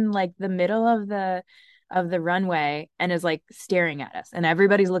 sits in like the middle of the runway and is like staring at us. And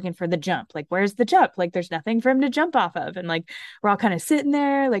everybody's looking for the jump. Like, where's the jump? Like there's nothing for him to jump off of. And like we're all kind of sitting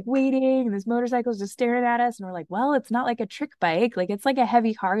there, like waiting, and this motorcycle's just staring at us. And we're like, well, it's not like a trick bike, like it's like a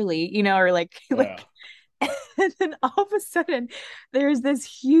heavy Harley, or like yeah. like and then all of a sudden there's this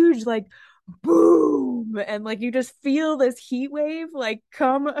huge like boom, and like you just feel this heat wave like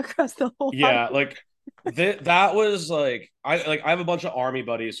come across the whole Yeah, like that was like I have a bunch of army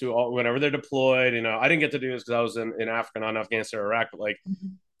buddies who whenever they're deployed, I didn't get to do this because I was in Africa, not in Afghanistan or Iraq, but like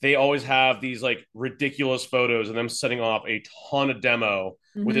they always have these like ridiculous photos of them setting off a ton of demo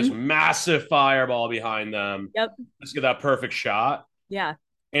with this massive fireball behind them. Yep. Let's get that perfect shot. Yeah.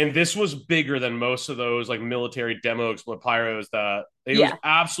 And this was bigger than most of those like military demo pyros that it was Yeah.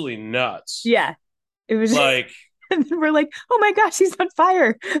 absolutely nuts. Yeah. It was Like, and we're like, oh my gosh, he's on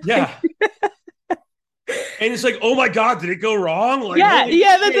fire. yeah. And it's like, oh my God, did it go wrong? Like, yeah, shit,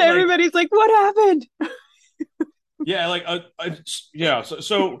 that's like, everybody's like, what happened? yeah, like, yeah.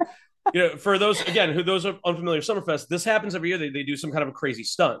 So for those again who those are unfamiliar with Summerfest, this happens every year. They do some kind of a crazy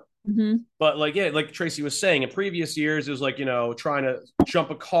stunt. But like, yeah, like Tracy was saying, in previous years, it was like trying to jump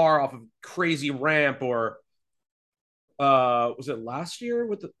a car off a crazy ramp, or was it last year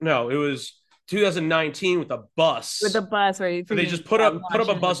with no, it was 2019 with a bus. With the bus, where they just put up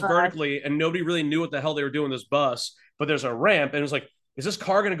a bus vertically, and nobody really knew what the hell they were doing with this bus. But there's a ramp, and it was like, is this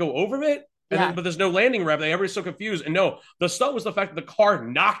car going to go over it? And then, but there's no landing ramp. Everybody's so confused. And no, the stunt was the fact that the car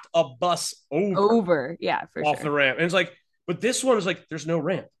knocked a bus over. Yeah, for off sure. the ramp. And it's like, but this one is like, there's no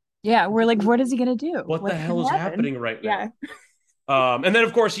ramp. Yeah, we're like, what is he gonna do? What the hell is happening right now? Yeah. And then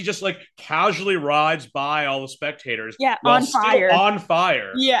of course he just like casually rides by all the spectators. Yeah, on fire. On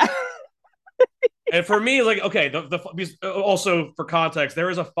fire. Yeah. And for me, like, okay, also for context, there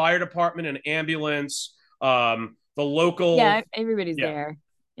is a fire department, an ambulance, the local. Yeah, everybody's there.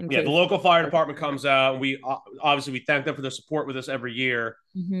 Yeah, the local fire department comes out, and we obviously we thank them for their support with us every year.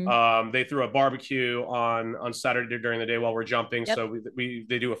 They threw a barbecue on Saturday during the day while we're jumping, so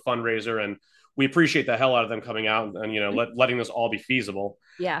they do a fundraiser, and we appreciate the hell out of them coming out and letting this all be feasible.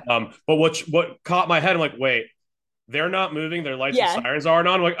 Yeah. But what caught my head, I'm like, wait, they're not moving. Their lights and sirens aren't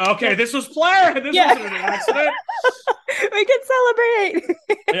on. I'm like, okay, this was planned. This wasn't an accident. We can celebrate.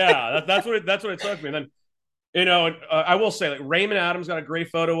 Yeah, that's what it took me. And then, I will say, like, Raymond Adams got a great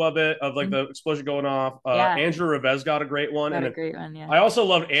photo of it, of like the explosion going off. Andrew Revez got a great one. Got a great one, yeah. I also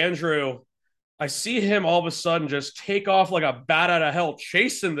loved Andrew. I see him all of a sudden just take off like a bat out of hell,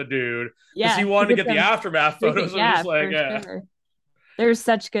 chasing the dude because he wanted to get the aftermath photos. Yeah, just like, sure. There's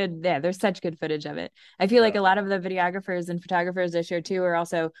such good footage of it. I feel like a lot of the videographers and photographers this year too are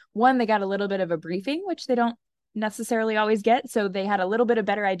also, one, they got a little bit of a briefing, which they don't necessarily always get, so they had a little bit of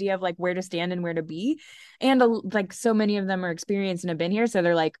better idea of like where to stand and where to be, and like so many of them are experienced and have been here, so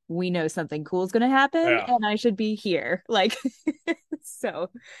they're like, we know something cool is going to happen and I should be here, like so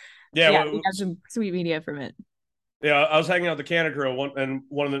we have some sweet media from it. Yeah, I was hanging out with the Canada girl, and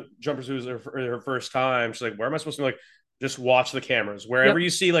one of the jumpers who was her first time, she's like, where am I supposed to be? Like, just watch the cameras. Wherever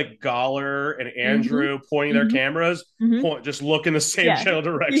you see like Goller and Andrew pointing their cameras, just look in the same general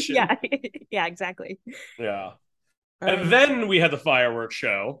direction. Yeah, exactly. Yeah. And then we had the fireworks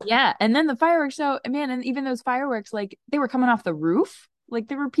show. Yeah, and then the fireworks show, man, and even those fireworks, like, they were coming off the roof. Like,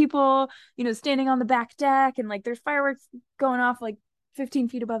 there were people, standing on the back deck, and like there's fireworks going off like 15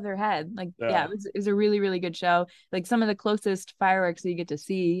 feet above their head. Like, it was a really, really good show. Like, some of the closest fireworks that you get to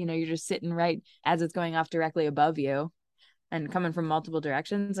see, you're just sitting right as it's going off directly above you. And coming from multiple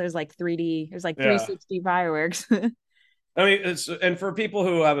directions, there's like 360 fireworks. I mean, and for people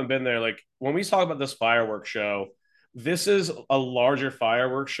who haven't been there, like when we talk about this fireworks show, this is a larger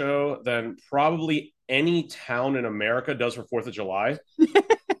fireworks show than probably any town in America does for 4th of July.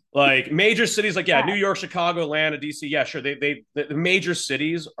 Like major cities, like New York, Chicago, Atlanta, DC. Yeah, sure, the major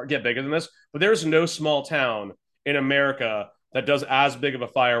cities get bigger than this, but there's no small town in America that does as big of a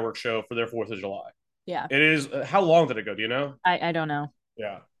fireworks show for their 4th of July. Yeah. It is. How long did it go? Do you know? I don't know.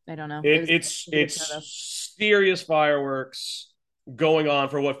 Yeah. I don't know. It's serious fireworks going on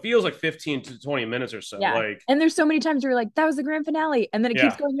for what feels like 15 to 20 minutes or so. Yeah. Like, and there's so many times where you're like, that was the grand finale. And then it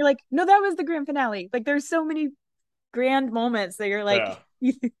keeps going. You're like, no, that was the grand finale. Like, there's so many grand moments that you're like.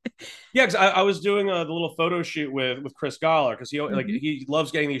 Because I was doing the little photo shoot with Chris Goller, because he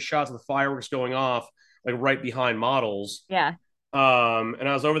loves getting these shots of the fireworks going off like right behind models. Yeah. And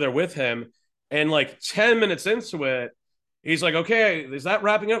I was over there with him. And like 10 minutes into it, He's like, okay, is that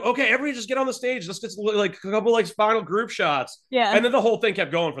wrapping up? Okay, everybody just get on the stage. Let's get like a couple like final group shots. Yeah. And then the whole thing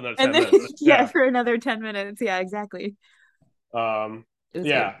kept going for another 10 And then minutes. yeah, for another 10 minutes. Yeah, exactly. It was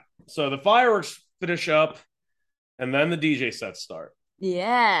Yeah. So the fireworks finish up, and then the DJ sets start. good.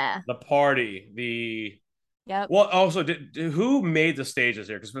 Yeah. The party, the Yep. well, also, who made the stages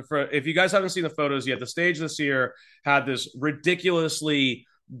here? Because if you guys haven't seen the photos yet, the stage this year had this ridiculously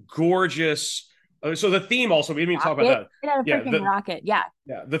gorgeous. So the theme also, we didn't even talk about that. It had a Yeah, freaking rocket. Yeah.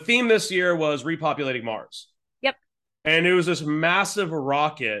 yeah. The theme this year was repopulating Mars, Yep. and it was this massive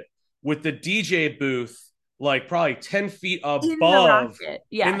rocket with the DJ booth like probably 10 feet In the above rocket.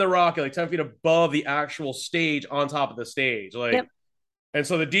 Yeah. in the rocket, like 10 feet above the actual stage on top of the stage. Like, Yep. and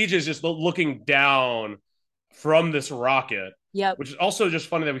so the DJ is just looking down from this rocket, Yep. which is also just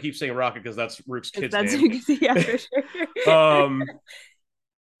funny that we keep saying rocket because that's Rook's kid's That's name. yeah, for sure.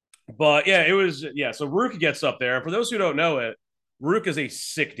 But yeah, it was So Rook gets up there, and for those who don't know it, Rook is a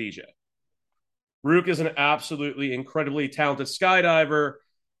sick DJ. Rook is an absolutely incredibly talented skydiver,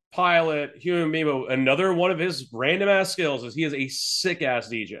 pilot, human being. But another one of his random ass skills is he is a sick ass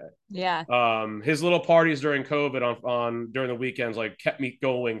DJ. Yeah. His little parties during COVID on during the weekends like kept me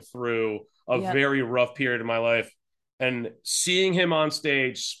going through a very rough period in my life. And seeing him on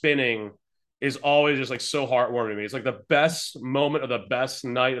stage spinning is always just like so heartwarming to me. It's like the best moment of the best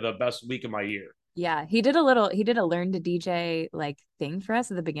night of the best week of my year. Yeah. He did a learn to DJ like thing for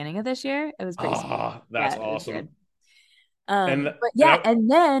us at the beginning of this year. It was pretty sweet. That's Yeah, awesome. But yeah, and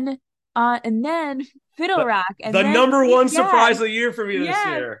then Fiddle Rock, and the then, number one surprise of the year for me this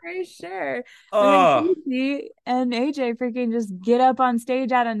year. For sure. And then Casey and AJ freaking just get up on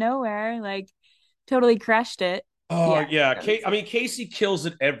stage out of nowhere, like totally crushed it. Oh yeah. I mean, Casey kills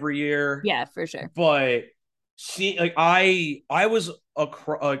it every year. Yeah, for sure. But she like I was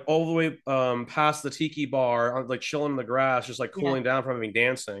like all the way past the tiki bar, like chilling in the grass, just like cooling down from having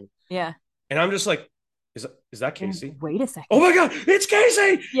dancing. Yeah. And I'm just like, is that Casey? Wait a second. Oh my god, it's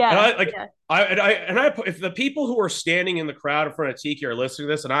Casey! Yeah. And I if the people who are standing in the crowd in front of Tiki are listening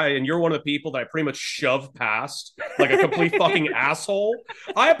to this, and you're one of the people that I pretty much shoved past like a complete fucking asshole,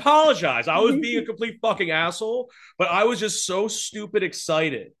 I apologize. I was being a complete fucking asshole, but I was just so stupid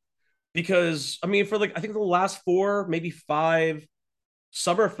excited because I mean, for like I think the last 4, maybe 5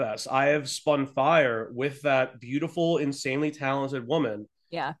 Summerfest, I have spun fire with that beautiful, insanely talented woman.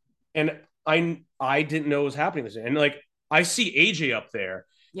 Yeah. And I didn't know what was happening this year. And like I see AJ up there,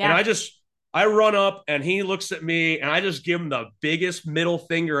 and I run up and he looks at me and I just give him the biggest middle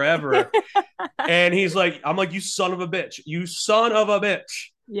finger ever. And he's like, I'm like, you son of a bitch. You son of a bitch.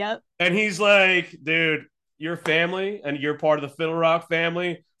 Yep. And he's like, dude, you're family and you're part of the Fiddle Rock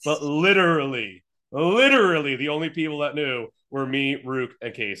family. But literally the only people that knew were me, Rook,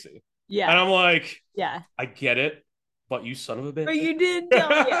 and Casey. Yeah. And I'm like, yeah, I get it. But you son of a bitch. But you did tell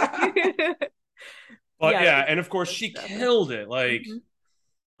me. But and of course she killed it. Like,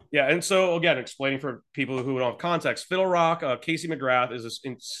 and so again, explaining for people who don't have context, Fiddle Rock, Casey McGrath is this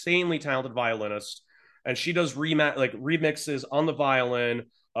insanely talented violinist, and she does remixes on the violin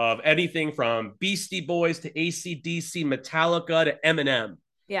of anything from Beastie Boys to AC/DC, Metallica to Eminem.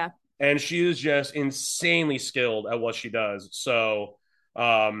 Yeah. And she is just insanely skilled at what she does. So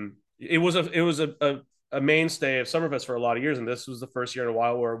it was a mainstay of Summerfest for a lot of years, and this was the first year in a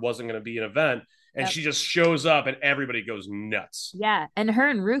while where it wasn't going to be an event, and she just shows up and everybody goes nuts. Yeah, and her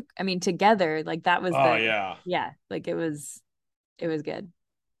and Rook, I mean, together, like that was like it was good.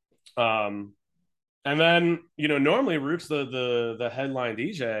 And then normally Rook's the headline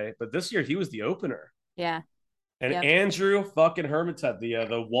DJ, but this year he was the opener. Yeah. And Andrew fucking Hermitet,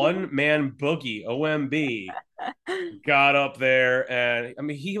 the one man boogie OMB, got up there, and I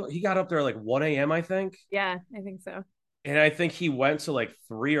mean he got up there like 1 a.m. I think. Yeah, I think so. And I think he went to like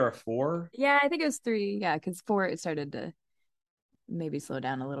 3 or 4. Yeah, I think it was 3. Yeah, because 4 it started to maybe slow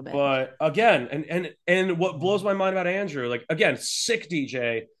down a little bit. But again, and what blows my mind about Andrew, like again, sick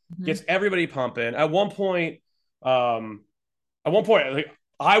DJ, gets everybody pumping. At one point, like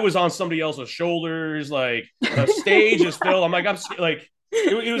I was on somebody else's shoulders, like the stage is filled. I'm like,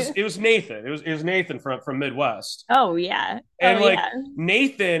 it was Nathan. It was Nathan from Midwest. Oh yeah. And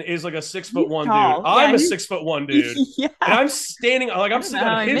Nathan is like a 6'1" dude. I'm a 6'1" dude. Yeah. And I'm standing I'm sitting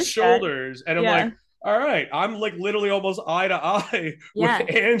on his shoulders, and I'm like, all right, I'm like literally almost eye to eye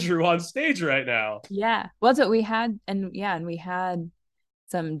with Andrew on stage right now. Yeah. Well, that's what we had, and we had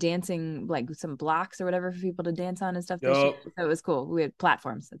some dancing, like some blocks or whatever for people to dance on and stuff. So it was cool. We had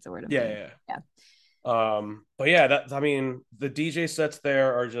platforms. That's the word. Yeah. But I mean, the DJ sets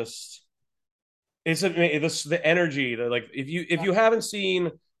there are just, it's the energy that, like, if you haven't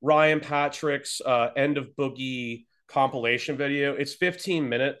seen Ryan Patrick's End of Boogie compilation video. It's 15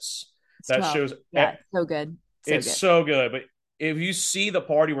 minutes that shows. Yeah, so good. It's so good. But if you see the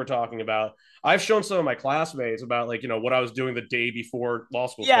party we're talking about, I've shown some of my classmates about like, what I was doing the day before law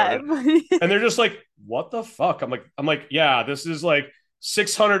school started. And they're just like, what the fuck? I'm like, yeah, this is like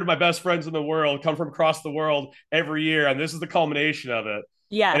 600 of my best friends in the world come from across the world every year. And this is the culmination of it.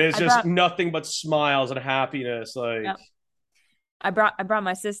 Yeah. And it's just nothing but smiles and happiness. Like, yep. I brought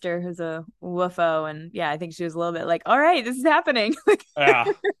my sister who's a woofo, and yeah, I think she was a little bit like, all right, this is happening. Yeah.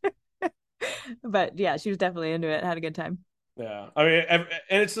 But yeah, she was definitely into it. Had a good time. Yeah. I mean,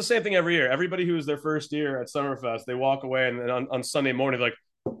 and it's the same thing every year. Everybody who was their first year at Summerfest, they walk away and then on Sunday morning, they're like,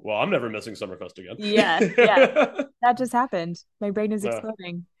 well, I'm never missing Summerfest again. Yeah. That just happened. My brain is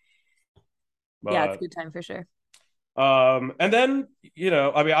exploding. But, yeah, it's a good time for sure. And then,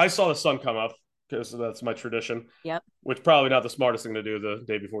 I mean, I saw the sun come up because that's my tradition. Yep. Which probably not the smartest thing to do the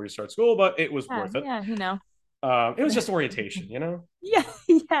day before you start school, but it was worth it. Yeah, it was just orientation, Yeah,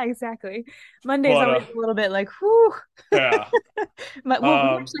 exactly. Monday's always a little bit like, whew. Yeah. But we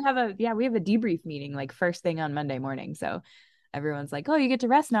actually have a debrief meeting like first thing on Monday morning. So everyone's like, oh, you get to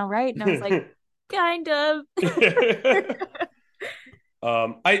rest now, right? And I was like, kind of.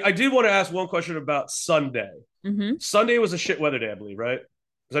 I did want to ask one question about Sunday. Mm-hmm. Sunday was a shit weather day, I believe, right?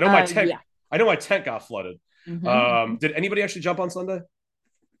 Because I know my tent got flooded. Mm-hmm. Did anybody actually jump on Sunday?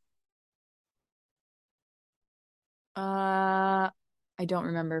 I don't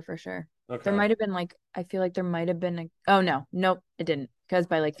remember for sure. Okay. There might have been I feel like there might have been nope, it didn't, because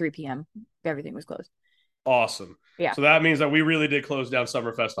by like 3 p.m. everything was closed. Awesome. Yeah. So that means that we really did close down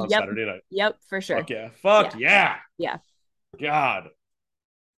Summerfest on Saturday night. Yep, for sure. Fuck yeah. Yeah. God.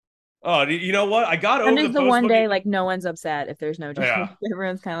 Oh, you know what? I got over Sunday's the one day like no one's upset if there's no job. Yeah.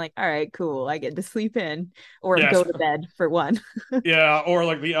 Everyone's kind of like, all right, cool. I get to sleep in or go to bed for one. Yeah, or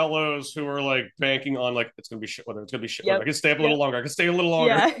like the LOs who are like banking on like it's gonna be shit weather. It's gonna be shit weather. I can stay up a little longer. I can stay a little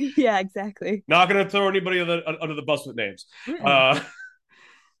longer. Yeah, exactly. Not gonna throw anybody under the bus with names.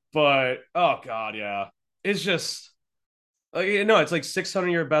 But oh god, yeah, it's just it's like 600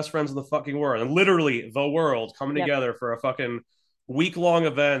 of your best friends in the fucking world, and literally the world coming together for a fucking week-long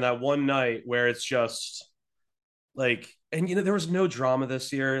event that one night where it's just like, and there was no drama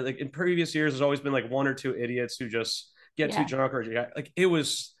this year. Like in previous years, there's always been like one or two idiots who just get too drunk or like it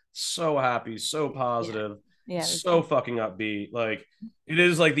was so happy, so positive, so fucking upbeat. Like it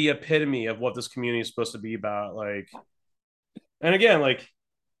is like the epitome of what this community is supposed to be about. Like, and again, like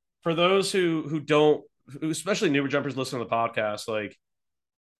for those who don't, especially newer jumpers listen to the podcast, like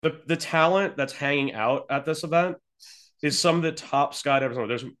the talent that's hanging out at this event is some of the top skydivers.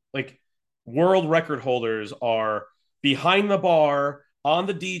 There's like world record holders are behind the bar on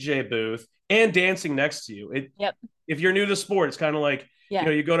the DJ booth and dancing next to you. If you're new to sport, it's kind of like,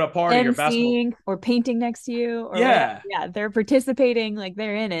 you go to a party, you're basketball or painting next to you. Or they're participating, like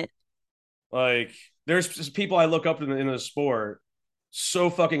they're in it. Like there's just people I look up in the sport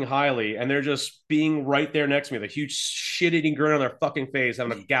so fucking highly, and they're just being right there next to me with a huge shit-eating grin on their fucking face,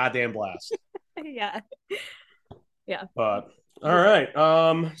 having a goddamn blast. Yeah. But all right.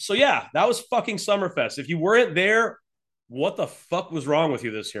 So yeah, that was fucking Summerfest. If you weren't there, what the fuck was wrong with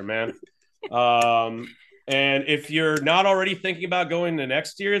you this year, man? And if you're not already thinking about going to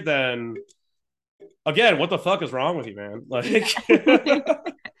next year, then again, what the fuck is wrong with you, man? Like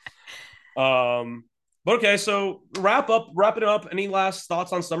but okay, so wrapping up, any last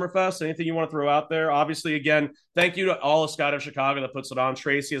thoughts on Summerfest? Anything you want to throw out there? Obviously, again, thank you to all of Skydive Chicago that puts it on.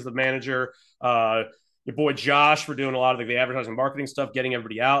 Tracy as the manager, your boy Josh for doing a lot of the advertising marketing stuff, getting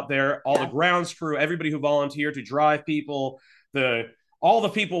everybody out there, all the grounds crew, everybody who volunteered to drive people, all the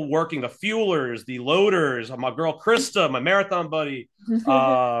people working, the fuelers, the loaders, my girl Krista, my marathon buddy,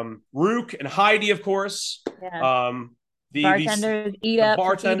 Rook and Heidi, of course. The bartenders,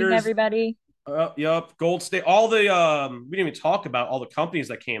 bartenders, everybody. Yep, Gold State, all the we didn't even talk about all the companies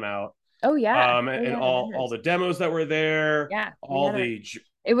that came out. Oh yeah. And all the demos that were there. Yeah.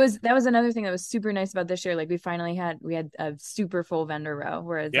 That was another thing that was super nice about this year. Like we had a super full vendor row,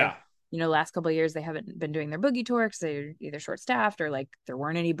 whereas last couple of years they haven't been doing their boogie tour because they're either short staffed or like there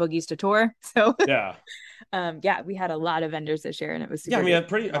weren't any boogies to tour. So we had a lot of vendors this year, and it was super I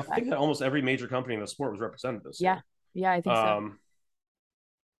think that almost every major company in the sport was represented this year. Yeah, I think so.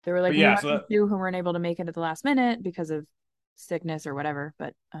 There were like who weren't able to make it at the last minute because of sickness or whatever.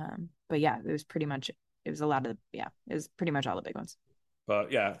 But it was pretty much it was pretty much all the big ones.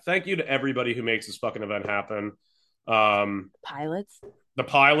 But yeah, thank you to everybody who makes this fucking event happen. Pilots. The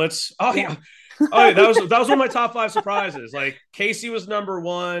pilots. Oh yeah. That was one of my top 5 surprises. Like Casey was number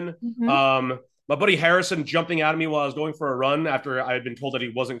 1. Mm-hmm. My buddy Harrison jumping out of me while I was going for a run after I had been told that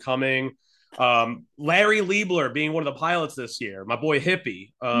he wasn't coming. Larry Liebler being one of the pilots this year. My boy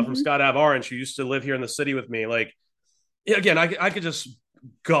Hippie from Scott Ave Orange, who used to live here in the city with me. Like, again, I could just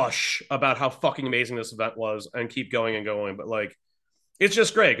gush about how fucking amazing this event was and keep going and going. But like, it's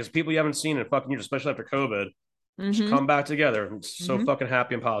just great because people you haven't seen in fucking years, especially after COVID, just come back together. I'm so fucking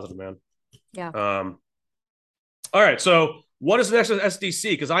happy and positive, man. Yeah. All right, so what is the next SDC?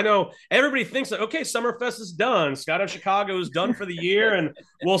 Because I know everybody thinks that, okay, Summerfest is done. Scott of Chicago is done for the year, and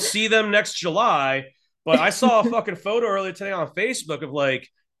we'll see them next July. But I saw a fucking photo earlier today on Facebook of like,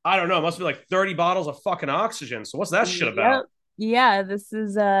 I don't know, it must be like 30 bottles of fucking oxygen. So what's that shit about? Yeah, this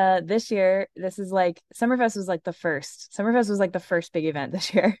is this year. This is like Summerfest was like the first. Summerfest was like the first big event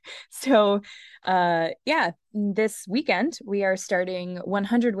this year. So yeah, this weekend we are starting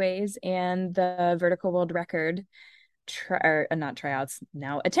 100 Ways and the vertical world record not tryouts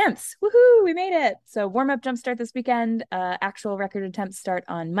now, attempts. Woohoo, we made it. So warm-up jump start this weekend, actual record attempts start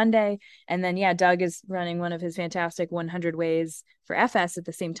on Monday, and then yeah, Doug is running one of his fantastic 100 Ways for FS at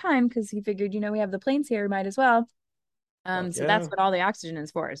the same time because he figured, we have the planes here, might as well. So that's what all the oxygen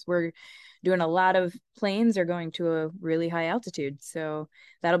is for. Is we're doing a lot of planes are going to a really high altitude, so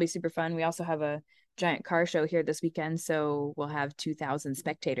that'll be super fun. We also have a giant car show here this weekend, so we'll have 2,000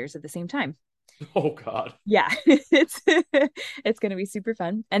 spectators at the same time. Oh God. Yeah, it's going to be super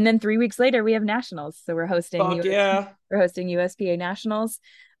fun. And then 3 weeks later we have nationals, so we're hosting USPA nationals.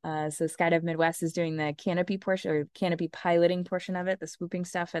 So Skydive Midwest is doing the canopy portion or canopy piloting portion of it, the swooping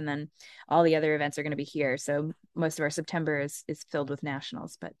stuff, and then all the other events are going to be here. So most of our September is filled with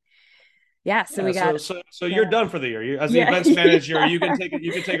nationals. But yeah, so we got so you're done for the year. As the events manager, you can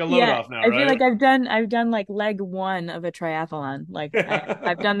take a load off now, right? I feel like I've done like leg one of a triathlon. Like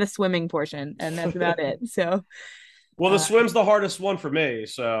I've done the swimming portion, and that's about it. So well, the swim's the hardest one for me.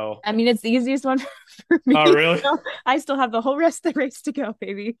 So I mean, it's the easiest one for me. Oh, really? So I still have the whole rest of the race to go,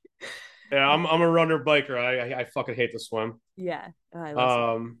 baby. Yeah, I'm a runner biker. I fucking hate to swim. Yeah, I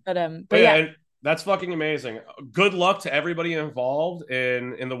love but yeah, that's fucking amazing. Good luck to everybody involved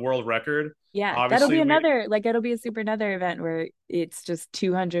in the world record. Yeah, obviously, it'll be a super another event where it's just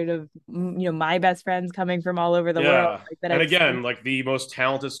 200 of my best friends coming from all over the world. Like, and again, like the most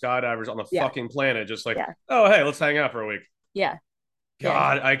talented skydivers on the fucking planet. Just like, oh hey, let's hang out for a week. Yeah.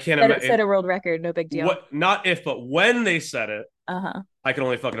 God, I can't imagine. Set a world record, no big deal. Not if, but when they set it, I can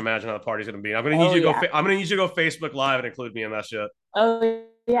only fucking imagine how the party's gonna be. I'm gonna need you to go. I'm gonna need you to go Facebook Live and include me in that shit. Oh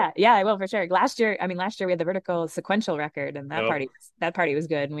yeah, I will for sure. Last year we had the vertical sequential record, and that party was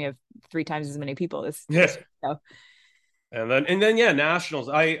good, and we have 3 times as many people this year, so. And then yeah, nationals.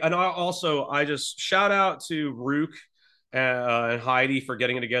 I just shout out to Rook and Heidi for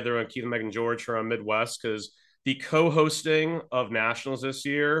getting it together, and Keith and Megan George from Midwest, because the co-hosting of nationals this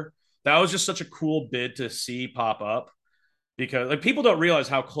year, that was just such a cool bid to see pop up, because like people don't realize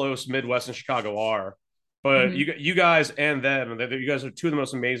how close Midwest and Chicago are. But you guys and them, you guys are 2 of the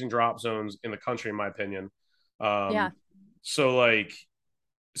most amazing drop zones in the country, in my opinion. So like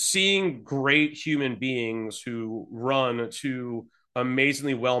seeing great human beings who run 2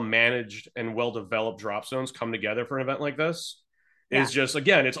 amazingly well managed and well developed drop zones come together for an event like this is just,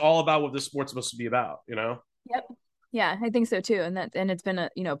 again, it's all about what this sport's supposed to be about, Yep. Yeah, I think so too. And it's been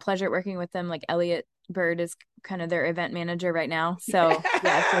a pleasure working with them. Like Elliot Bird is kind of their event manager right now. So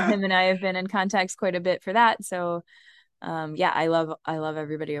so him and I have been in contact quite a bit for that. So I love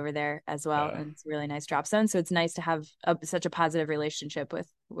everybody over there as well. And it's a really nice drop zone. So it's nice to have such a positive relationship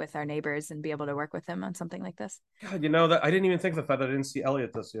with our neighbors and be able to work with them on something like this. God, that I didn't even think of the fact that I didn't see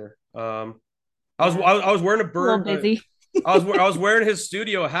Elliot this year. I was wearing a bird. A little busy. I was wearing his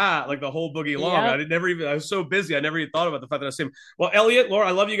studio hat like the whole boogie long. Yep. I was so busy. I never even thought about the fact that I see him. Well, Elliot, Laura,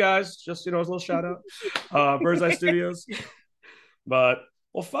 I love you guys. Just, as a little shout out, Bird's Eye Studios. But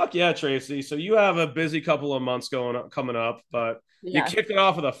well, fuck yeah, Tracy. So you have a busy couple of months coming up, but you kicked it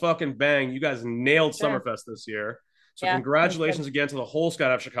off with a fucking bang. You guys nailed Summerfest this year. So congratulations again to the whole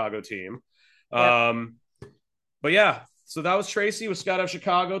Skydive Chicago team. But yeah, so that was Tracy with Skydive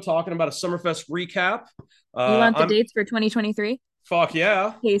Chicago talking about a Summerfest recap. You want the dates for 2023? Fuck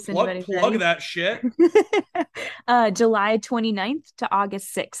yeah. Plug that shit. July 29th to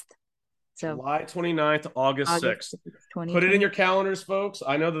August 6th. So July 29th to August 6th. Put it in your calendars, folks.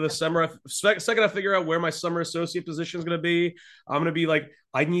 I know that the second I figure out where my summer associate position is going to be, I'm going to be like,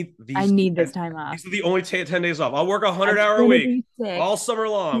 I need this time off. These are the only 10 days off. I'll work 100-hour a week all summer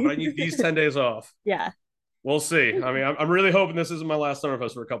long, but I need these 10 days off. Yeah. We'll see. I mean, I'm really hoping this isn't my last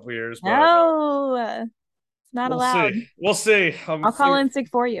Summerfest for a couple of years. But, no, it's not allowed. We'll see. I'll call in sick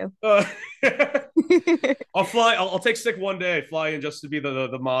for you. I'll fly. I'll take sick one day, fly in just to be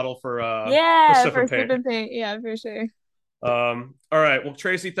the model for for Sip and Paint. Yeah, for sure. All right. Well,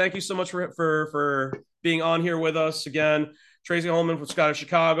 Tracy, thank you so much for being on here with us again. Tracy Holman from Scottish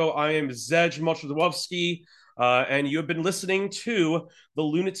Chicago. I am Zej Mochadwowski, and you have been listening to the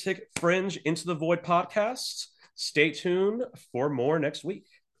Lunatic Fringe Into the Void podcast. Stay tuned for more next week.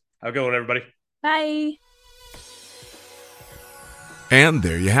 Have a good one, everybody. Bye. And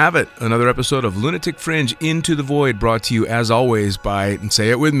there you have it. Another episode of Lunatic Fringe Into the Void, brought to you as always by, and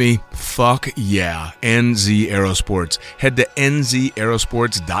say it with me, fuck yeah, NZ Aerosports. Head to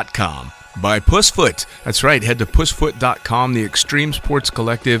nzaerosports.com. By Pussfoot. That's right, head to pussfoot.com, the extreme sports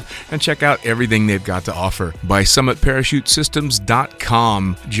collective, and check out everything they've got to offer. By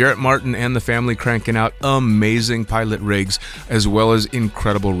summitparachutesystems.com. Jarrett Martin and the family cranking out amazing pilot rigs, as well as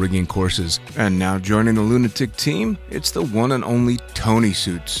incredible rigging courses. And now joining the Lunatic team, it's the one and only Tony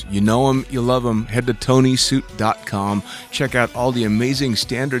Suits. You know him, you love him. Head to tonysuit.com. Check out all the amazing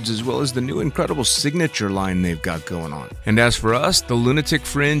standards, as well as the new incredible signature line they've got going on. And as for us, the Lunatic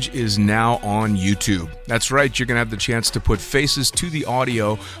Fringe is now on YouTube. That's right, you're going to have the chance to put faces to the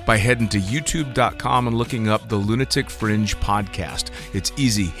audio by heading to youtube.com and looking up the Lunatic Fringe podcast. It's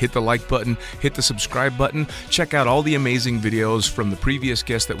easy. Hit the like button, hit the subscribe button, check out all the amazing videos from the previous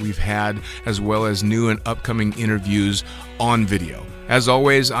guests that we've had, as well as new and upcoming interviews on video. As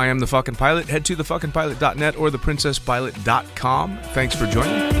always, I am the fucking pilot. Head to thefuckingpilot.net or theprincesspilot.com. Thanks for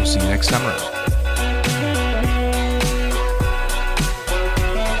joining. We'll see you next time around.